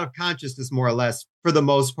in and out of consciousness, more or less, for the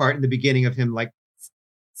most part, in the beginning of him, like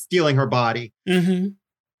stealing her body. Mm-hmm.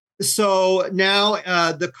 So now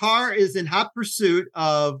the car is in hot pursuit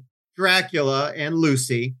of Dracula and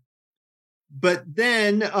Lucy. But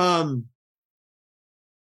then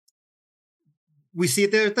we see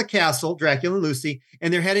it there at the castle, Dracula and Lucy,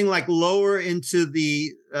 and they're heading like lower into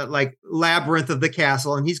the like labyrinth of the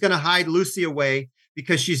castle. And he's going to hide Lucy away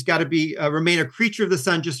because she's got to remain a creature of the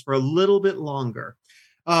sun just for a little bit longer.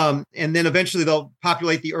 And then eventually they'll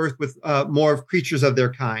populate the earth with more creatures of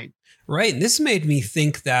their kind. Right. And this made me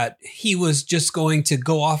think that he was just going to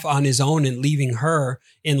go off on his own and leaving her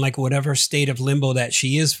in like whatever state of limbo that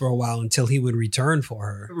she is for a while until he would return for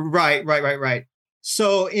her. Right.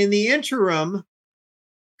 So in the interim,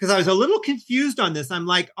 because I was a little confused on this, I'm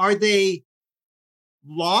like, are they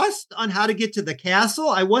lost on how to get to the castle?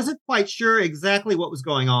 I wasn't quite sure exactly what was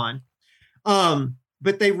going on.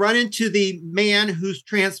 But they run into the man who's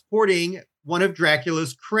transporting one of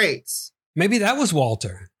Dracula's crates. Maybe that was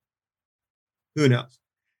Walter. Who knows?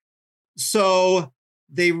 So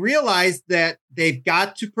they realize that they've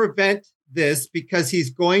got to prevent this because he's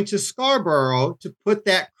going to Scarborough to put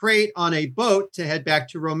that crate on a boat to head back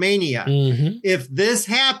to Romania. Mm-hmm. If this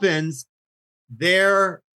happens,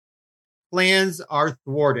 their plans are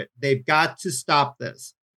thwarted. They've got to stop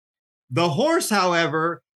this. The horse,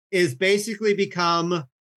 however, is basically become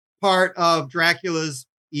part of Dracula's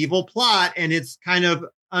evil plot, and it's kind of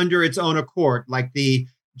under its own accord. Like the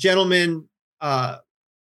gentleman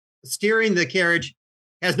steering the carriage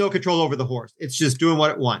has no control over the horse. It's just doing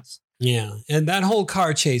what it wants. Yeah. And that whole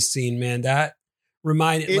car chase scene, man, that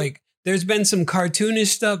reminded there's been some cartoonish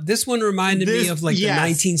stuff. This one reminded me of like the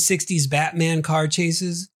 1960s Batman car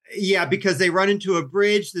chases. Yeah, because they run into a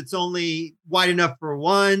bridge that's only wide enough for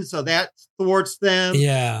one, so that thwarts them.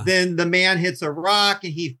 Yeah. Then the man hits a rock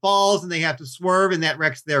and he falls and they have to swerve and that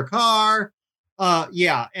wrecks their car.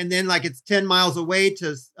 And then like it's 10 miles away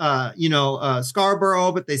to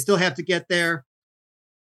Scarborough, but they still have to get there.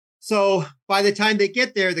 So by the time they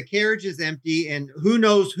get there, the carriage is empty and who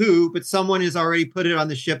knows who, but someone has already put it on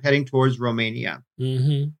the ship heading towards Romania.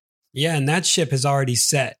 Mm-hmm. Yeah, and that ship is already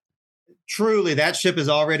set. Truly, that ship has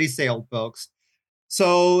already sailed, folks.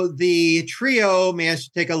 So the trio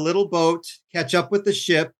managed to take a little boat, catch up with the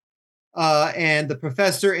ship, and the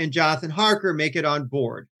professor and Jonathan Harker make it on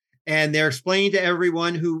board. And they're explaining to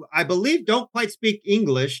everyone who I believe don't quite speak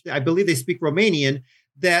English, I believe they speak Romanian,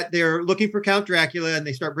 that they're looking for Count Dracula, and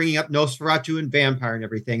they start bringing up Nosferatu and vampire and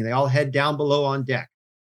everything. They all head down below on deck.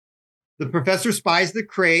 The professor spies the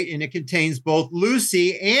crate, and it contains both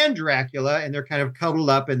Lucy and Dracula, and they're kind of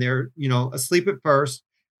cuddled up, and they're, asleep at first.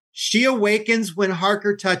 She awakens when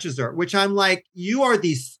Harker touches her, which I'm like, you are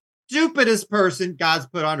the stupidest person God's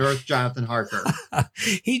put on earth, Jonathan Harker.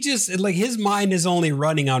 He just, like, his mind is only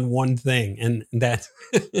running on one thing, and that...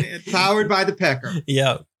 Powered by the pecker.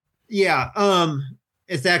 Yeah. Yeah.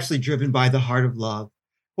 It's actually driven by the heart of love.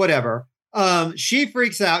 Whatever. She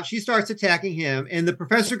freaks out. She starts attacking him, and the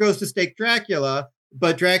professor goes to stake Dracula,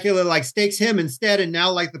 but Dracula stakes him instead. And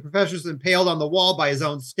now the professor's impaled on the wall by his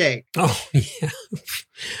own stake. Oh, yeah.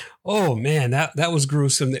 Oh man, that was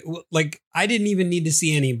gruesome. Like I didn't even need to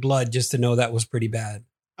see any blood just to know that was pretty bad.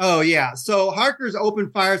 Oh yeah. So Harker's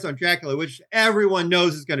open fires on Dracula, which everyone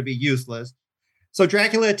knows is going to be useless. So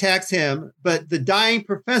Dracula attacks him, but the dying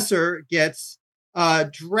professor gets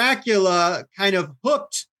Dracula kind of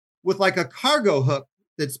hooked with like a cargo hook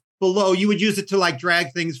that's below. You would use it to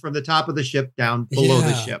drag things from the top of the ship down below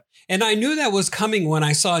the ship. And I knew that was coming when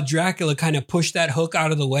I saw Dracula kind of push that hook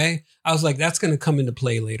out of the way. I was like, that's going to come into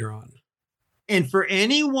play later on. And for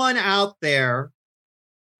anyone out there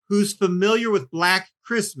who's familiar with Black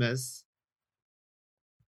Christmas,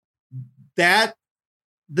 that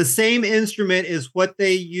the same instrument is what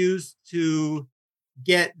they use to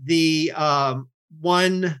get the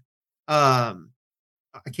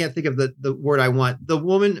I can't think of the word I want. The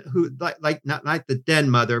woman who not the den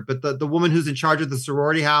mother, but the woman who's in charge of the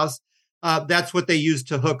sorority house. That's what they used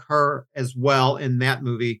to hook her as well in that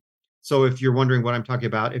movie. So if you're wondering what I'm talking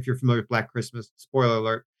about, if you're familiar with Black Christmas, spoiler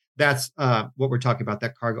alert, that's what we're talking about,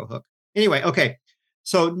 that cargo hook. Anyway, okay.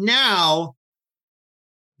 So now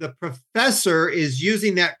the professor is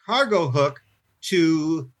using that cargo hook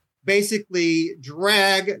to basically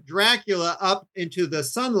drag Dracula up into the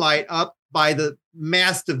sunlight up by the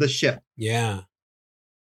mast of the ship. Yeah.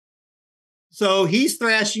 So he's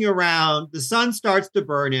thrashing around. The sun starts to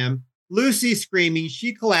burn him. Lucy's screaming.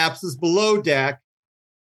 She collapses below deck.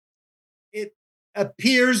 It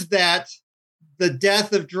appears that the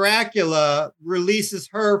death of Dracula releases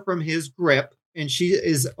her from his grip, and she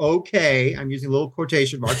is okay. I'm using little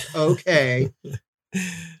quotation marks. Okay.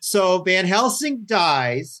 So Van Helsing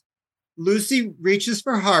dies. Lucy reaches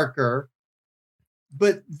for Harker.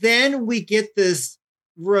 But then we get this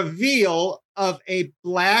reveal of a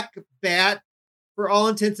black bat, for all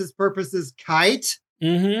intents and purposes, kite.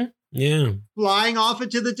 Mm-hmm. Yeah. Flying off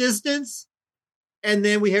into the distance. And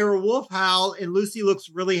then we hear a wolf howl and Lucy looks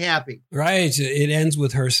really happy. Right. It ends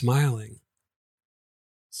with her smiling.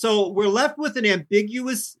 So we're left with an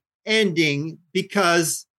ambiguous ending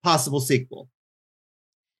because possible sequel.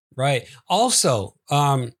 Right. Also,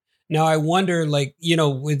 Now I wonder, like,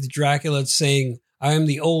 with Dracula saying, I am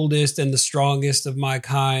the oldest and the strongest of my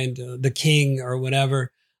kind, the king or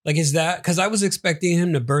whatever. Like, is that because I was expecting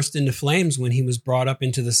him to burst into flames when he was brought up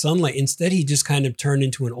into the sunlight? Instead, he just kind of turned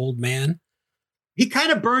into an old man. He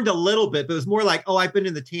kind of burned a little bit, but it was more like, oh, I've been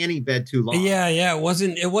in the tanning bed too long. Yeah. It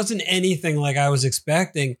wasn't anything like I was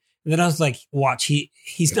expecting. And then I was like, watch,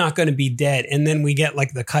 he's not going to be dead. And then we get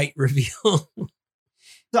like the kite reveal.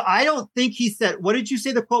 So I don't think he said, what did you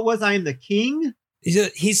say the quote was? I am the king?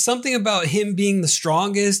 He's something about him being the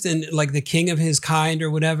strongest and like the king of his kind or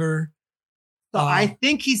whatever. So I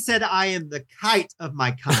think he said, I am the kite of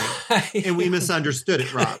my kind. And we misunderstood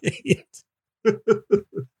it, Rob.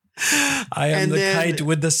 I am the kite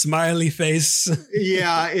with the smiley face.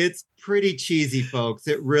 Yeah, it's pretty cheesy, folks.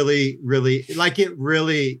 It really,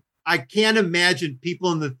 I can't imagine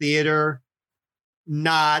people in the theater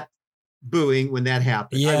not booing when that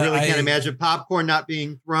happened. Yeah, I really can't imagine popcorn not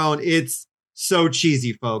being thrown. It's so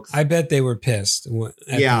cheesy, folks. I bet they were pissed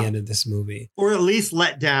at the end of this movie. Or at least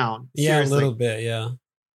let down. Yeah, Seriously. a little bit, yeah.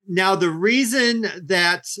 Now, the reason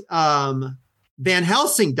that Van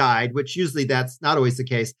Helsing died, which usually that's not always the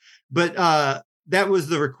case, but that was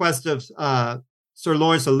the request of Sir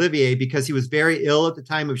Laurence Olivier because he was very ill at the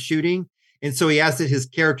time of shooting. And so he asked that his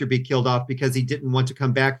character be killed off because he didn't want to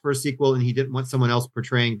come back for a sequel and he didn't want someone else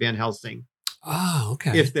portraying Van Helsing. Oh,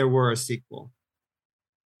 okay. If there were a sequel.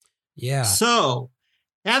 Yeah. So,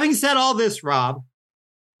 having said all this, Rob,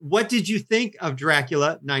 what did you think of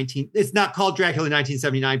Dracula 19? It's not called Dracula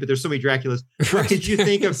 1979, but there's so many Draculas. What did you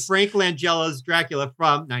think of Frank Langella's Dracula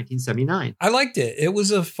from 1979? I liked it. It was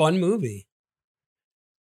a fun movie.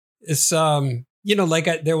 It's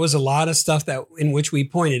there was a lot of stuff that in which we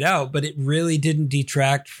pointed out, but it really didn't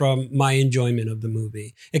detract from my enjoyment of the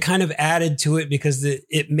movie. It kind of added to it because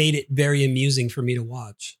it made it very amusing for me to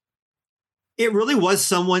watch. It really was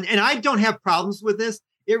someone, and I don't have problems with this.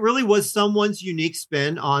 It really was someone's unique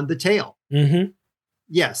spin on the tale. Mm-hmm.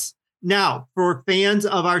 Yes. Now, for fans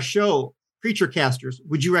of our show, Creature Casters,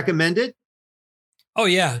 would you recommend it? Oh,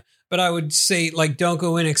 yeah. But I would say, like, don't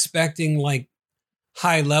go in expecting, like,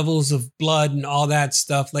 high levels of blood and all that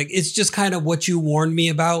stuff. Like, it's just kind of what you warned me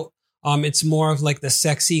about. It's more of, like, the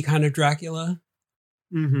sexy kind of Dracula.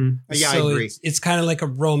 Mm-hmm. Yeah, so I agree. It's kind of like a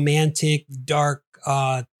romantic, dark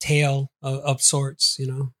tale of sorts,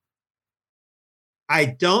 I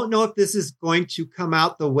don't know if this is going to come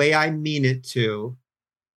out the way I mean it to,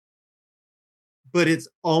 but it's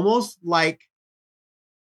almost like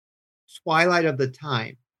Twilight of the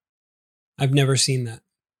Time. I've never seen that.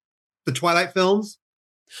 The Twilight films?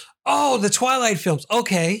 Oh, the Twilight films.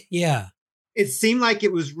 Okay, yeah. It seemed like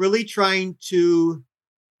it was really trying to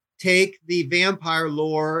take the vampire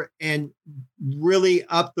lore and really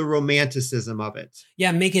up the romanticism of it.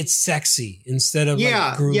 Yeah, make it sexy instead of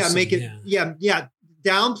like gruesome. Make it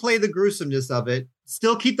downplay the gruesomeness of it,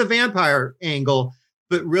 still keep the vampire angle,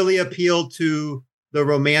 but really appeal to the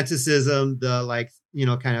romanticism, the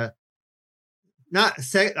kind of not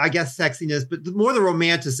I guess sexiness, but more the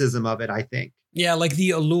romanticism of it, I think. Yeah, like the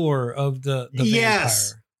allure of the vampire.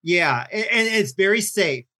 Yes. Yeah, and it's very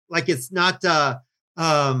safe. Like it's not how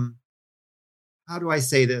do I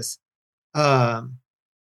say this?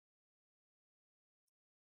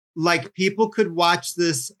 Like people could watch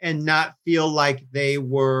this and not feel like they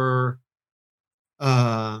were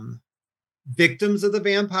victims of the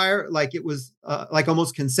vampire. Like it was like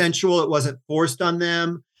almost consensual. It wasn't forced on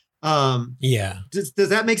them. Yeah. Does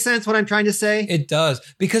that make sense what I'm trying to say? It does.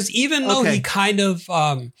 Because even though he kind of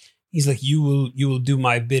he's like, you will do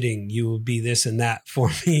my bidding, you will be this and that for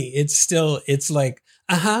me. It's like,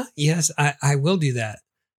 yes, I will do that.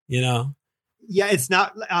 Yeah, it's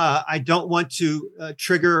not, I don't want to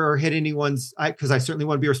trigger or hit anyone's, because I certainly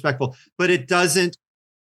want to be respectful, but it doesn't,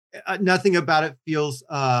 nothing about it feels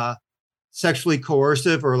sexually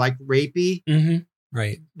coercive or like rapey. Mm-hmm.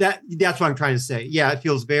 Right. That's what I'm trying to say. Yeah, it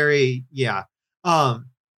feels very, yeah.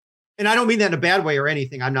 And I don't mean that in a bad way or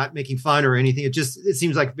anything. I'm not making fun or anything. It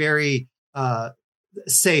seems like very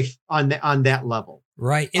safe on that level.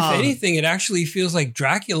 Right. If anything, it actually feels like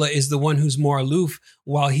Dracula is the one who's more aloof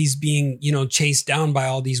while he's being, chased down by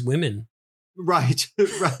all these women. Right.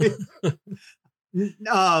 Right.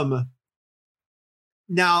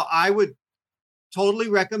 Now I would totally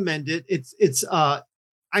recommend it. It is a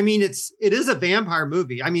vampire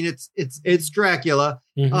movie. I mean, it's Dracula.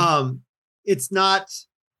 Mm-hmm. It's not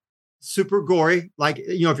super gory. Like,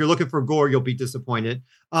 if you're looking for gore, you'll be disappointed.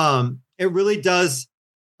 It really does,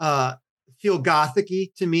 feel gothic-y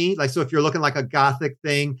to me. Like, so if you're looking like a gothic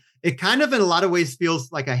thing, It kind of in a lot of ways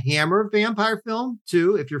feels like a Hammer vampire film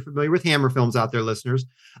too, if you're familiar with Hammer films out there, listeners.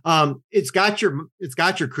 It's got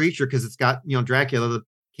your creature because it's got, Dracula, the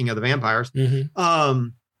king of the vampires. Mm-hmm.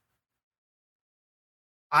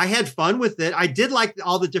 I had fun with it. I did like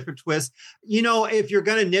all the different twists. If you're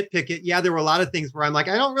going to nitpick it, yeah, there were a lot of things where I'm like,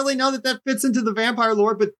 I don't really know that fits into the vampire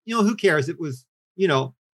lore, but who cares? It was,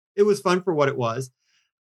 it was fun for what it was.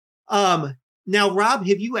 Now, Rob,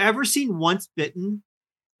 have you ever seen Once Bitten?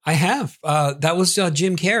 I have. That was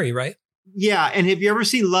Jim Carrey, right? Yeah. And have you ever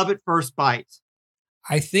seen Love at First Bite?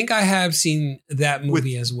 I think I have seen that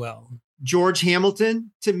movie as well. George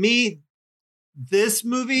Hamilton. To me, this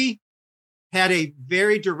movie had a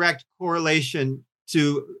very direct correlation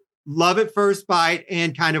to Love at First Bite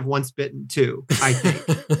and kind of Once Bitten too, I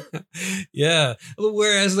think. Yeah.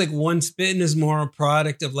 Whereas like Once Bitten is more a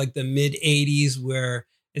product of like the mid 80s where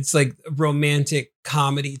it's like a romantic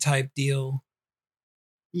comedy type deal.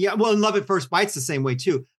 Yeah. Well, and Love at First Bite's the same way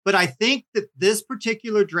too. But I think that this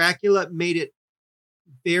particular Dracula made it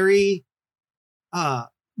very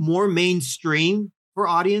more mainstream for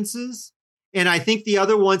audiences. And I think the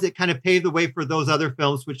other ones that kind of paved the way for those other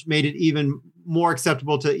films, which made it even more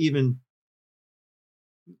acceptable to even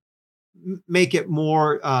make it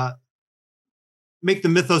more, make the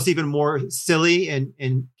mythos even more silly and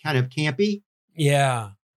kind of campy.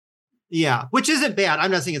 Yeah. Yeah. Which isn't bad.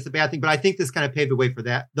 I'm not saying it's a bad thing, but I think this kind of paved the way for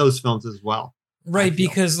those films as well. Right.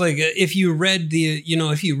 Because like if you read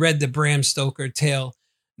the Bram Stoker tale,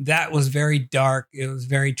 that was very dark. It was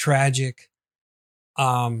very tragic.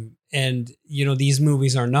 And these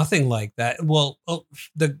movies are nothing like that. Well,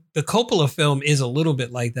 the Coppola film is a little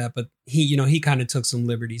bit like that, but he kind of took some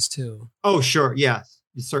liberties too. Oh, sure. Yes,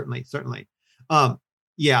 certainly.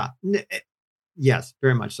 Yeah. Yes,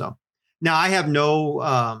 very much so. Now I have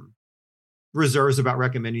no, reserves about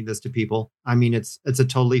recommending this to people. I mean, it's a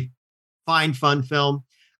totally fine, fun film.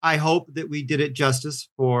 I hope that we did it justice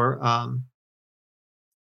for,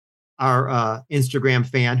 our Instagram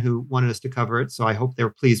fan who wanted us to cover it. So I hope they're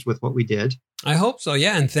pleased with what we did. I hope so.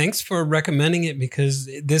 Yeah. And thanks for recommending it because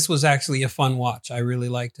this was actually a fun watch. I really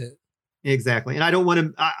liked it. Exactly. And I don't want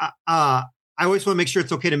to, I always want to make sure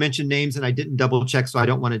it's okay to mention names, and I didn't double check. So I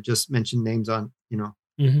don't want to just mention names on,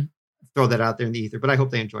 throw that out there in the ether, but I hope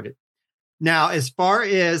they enjoyed it. Now, as far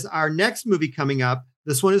as our next movie coming up,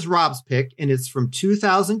 this one is Rob's pick and it's from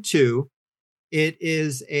 2002. It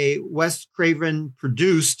is a Wes Craven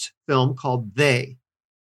produced film called They.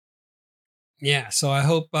 Yeah. So I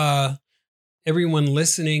hope everyone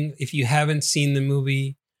listening, if you haven't seen the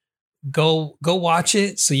movie, go watch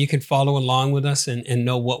it so you can follow along with us and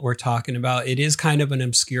know what we're talking about. It is kind of an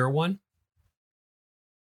obscure one.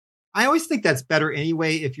 I always think that's better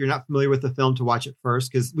anyway, if you're not familiar with the film, to watch it first,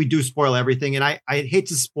 because we do spoil everything. And I hate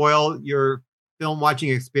to spoil your film watching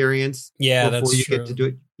experience. Yeah, before that's you true. get to do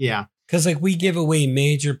it. Yeah. Because like we give away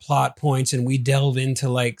major plot points and we delve into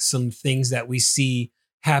like some things that we see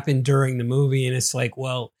happen during the movie. And it's like,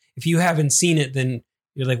 well, if you haven't seen it, then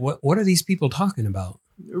you're like, what are these people talking about?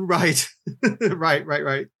 Right.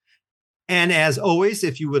 Right. And as always,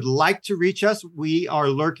 if you would like to reach us, we are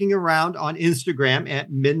lurking around on Instagram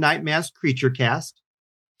at Midnight Mass Creature Cast.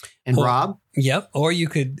 And Rob? Yep. Or you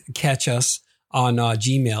could catch us on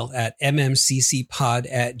Gmail at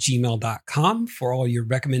mmccpod@gmail.com for all your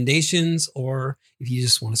recommendations, or if you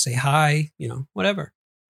just want to say hi, whatever.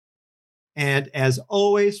 And as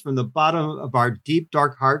always, from the bottom of our deep,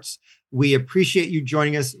 dark hearts, we appreciate you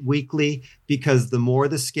joining us weekly, because the more,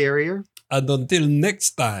 the scarier. And until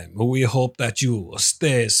next time, we hope that you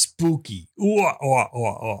stay spooky.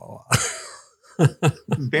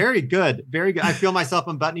 Very good. Very good. I feel myself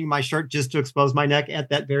unbuttoning my shirt just to expose my neck at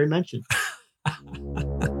that very mention.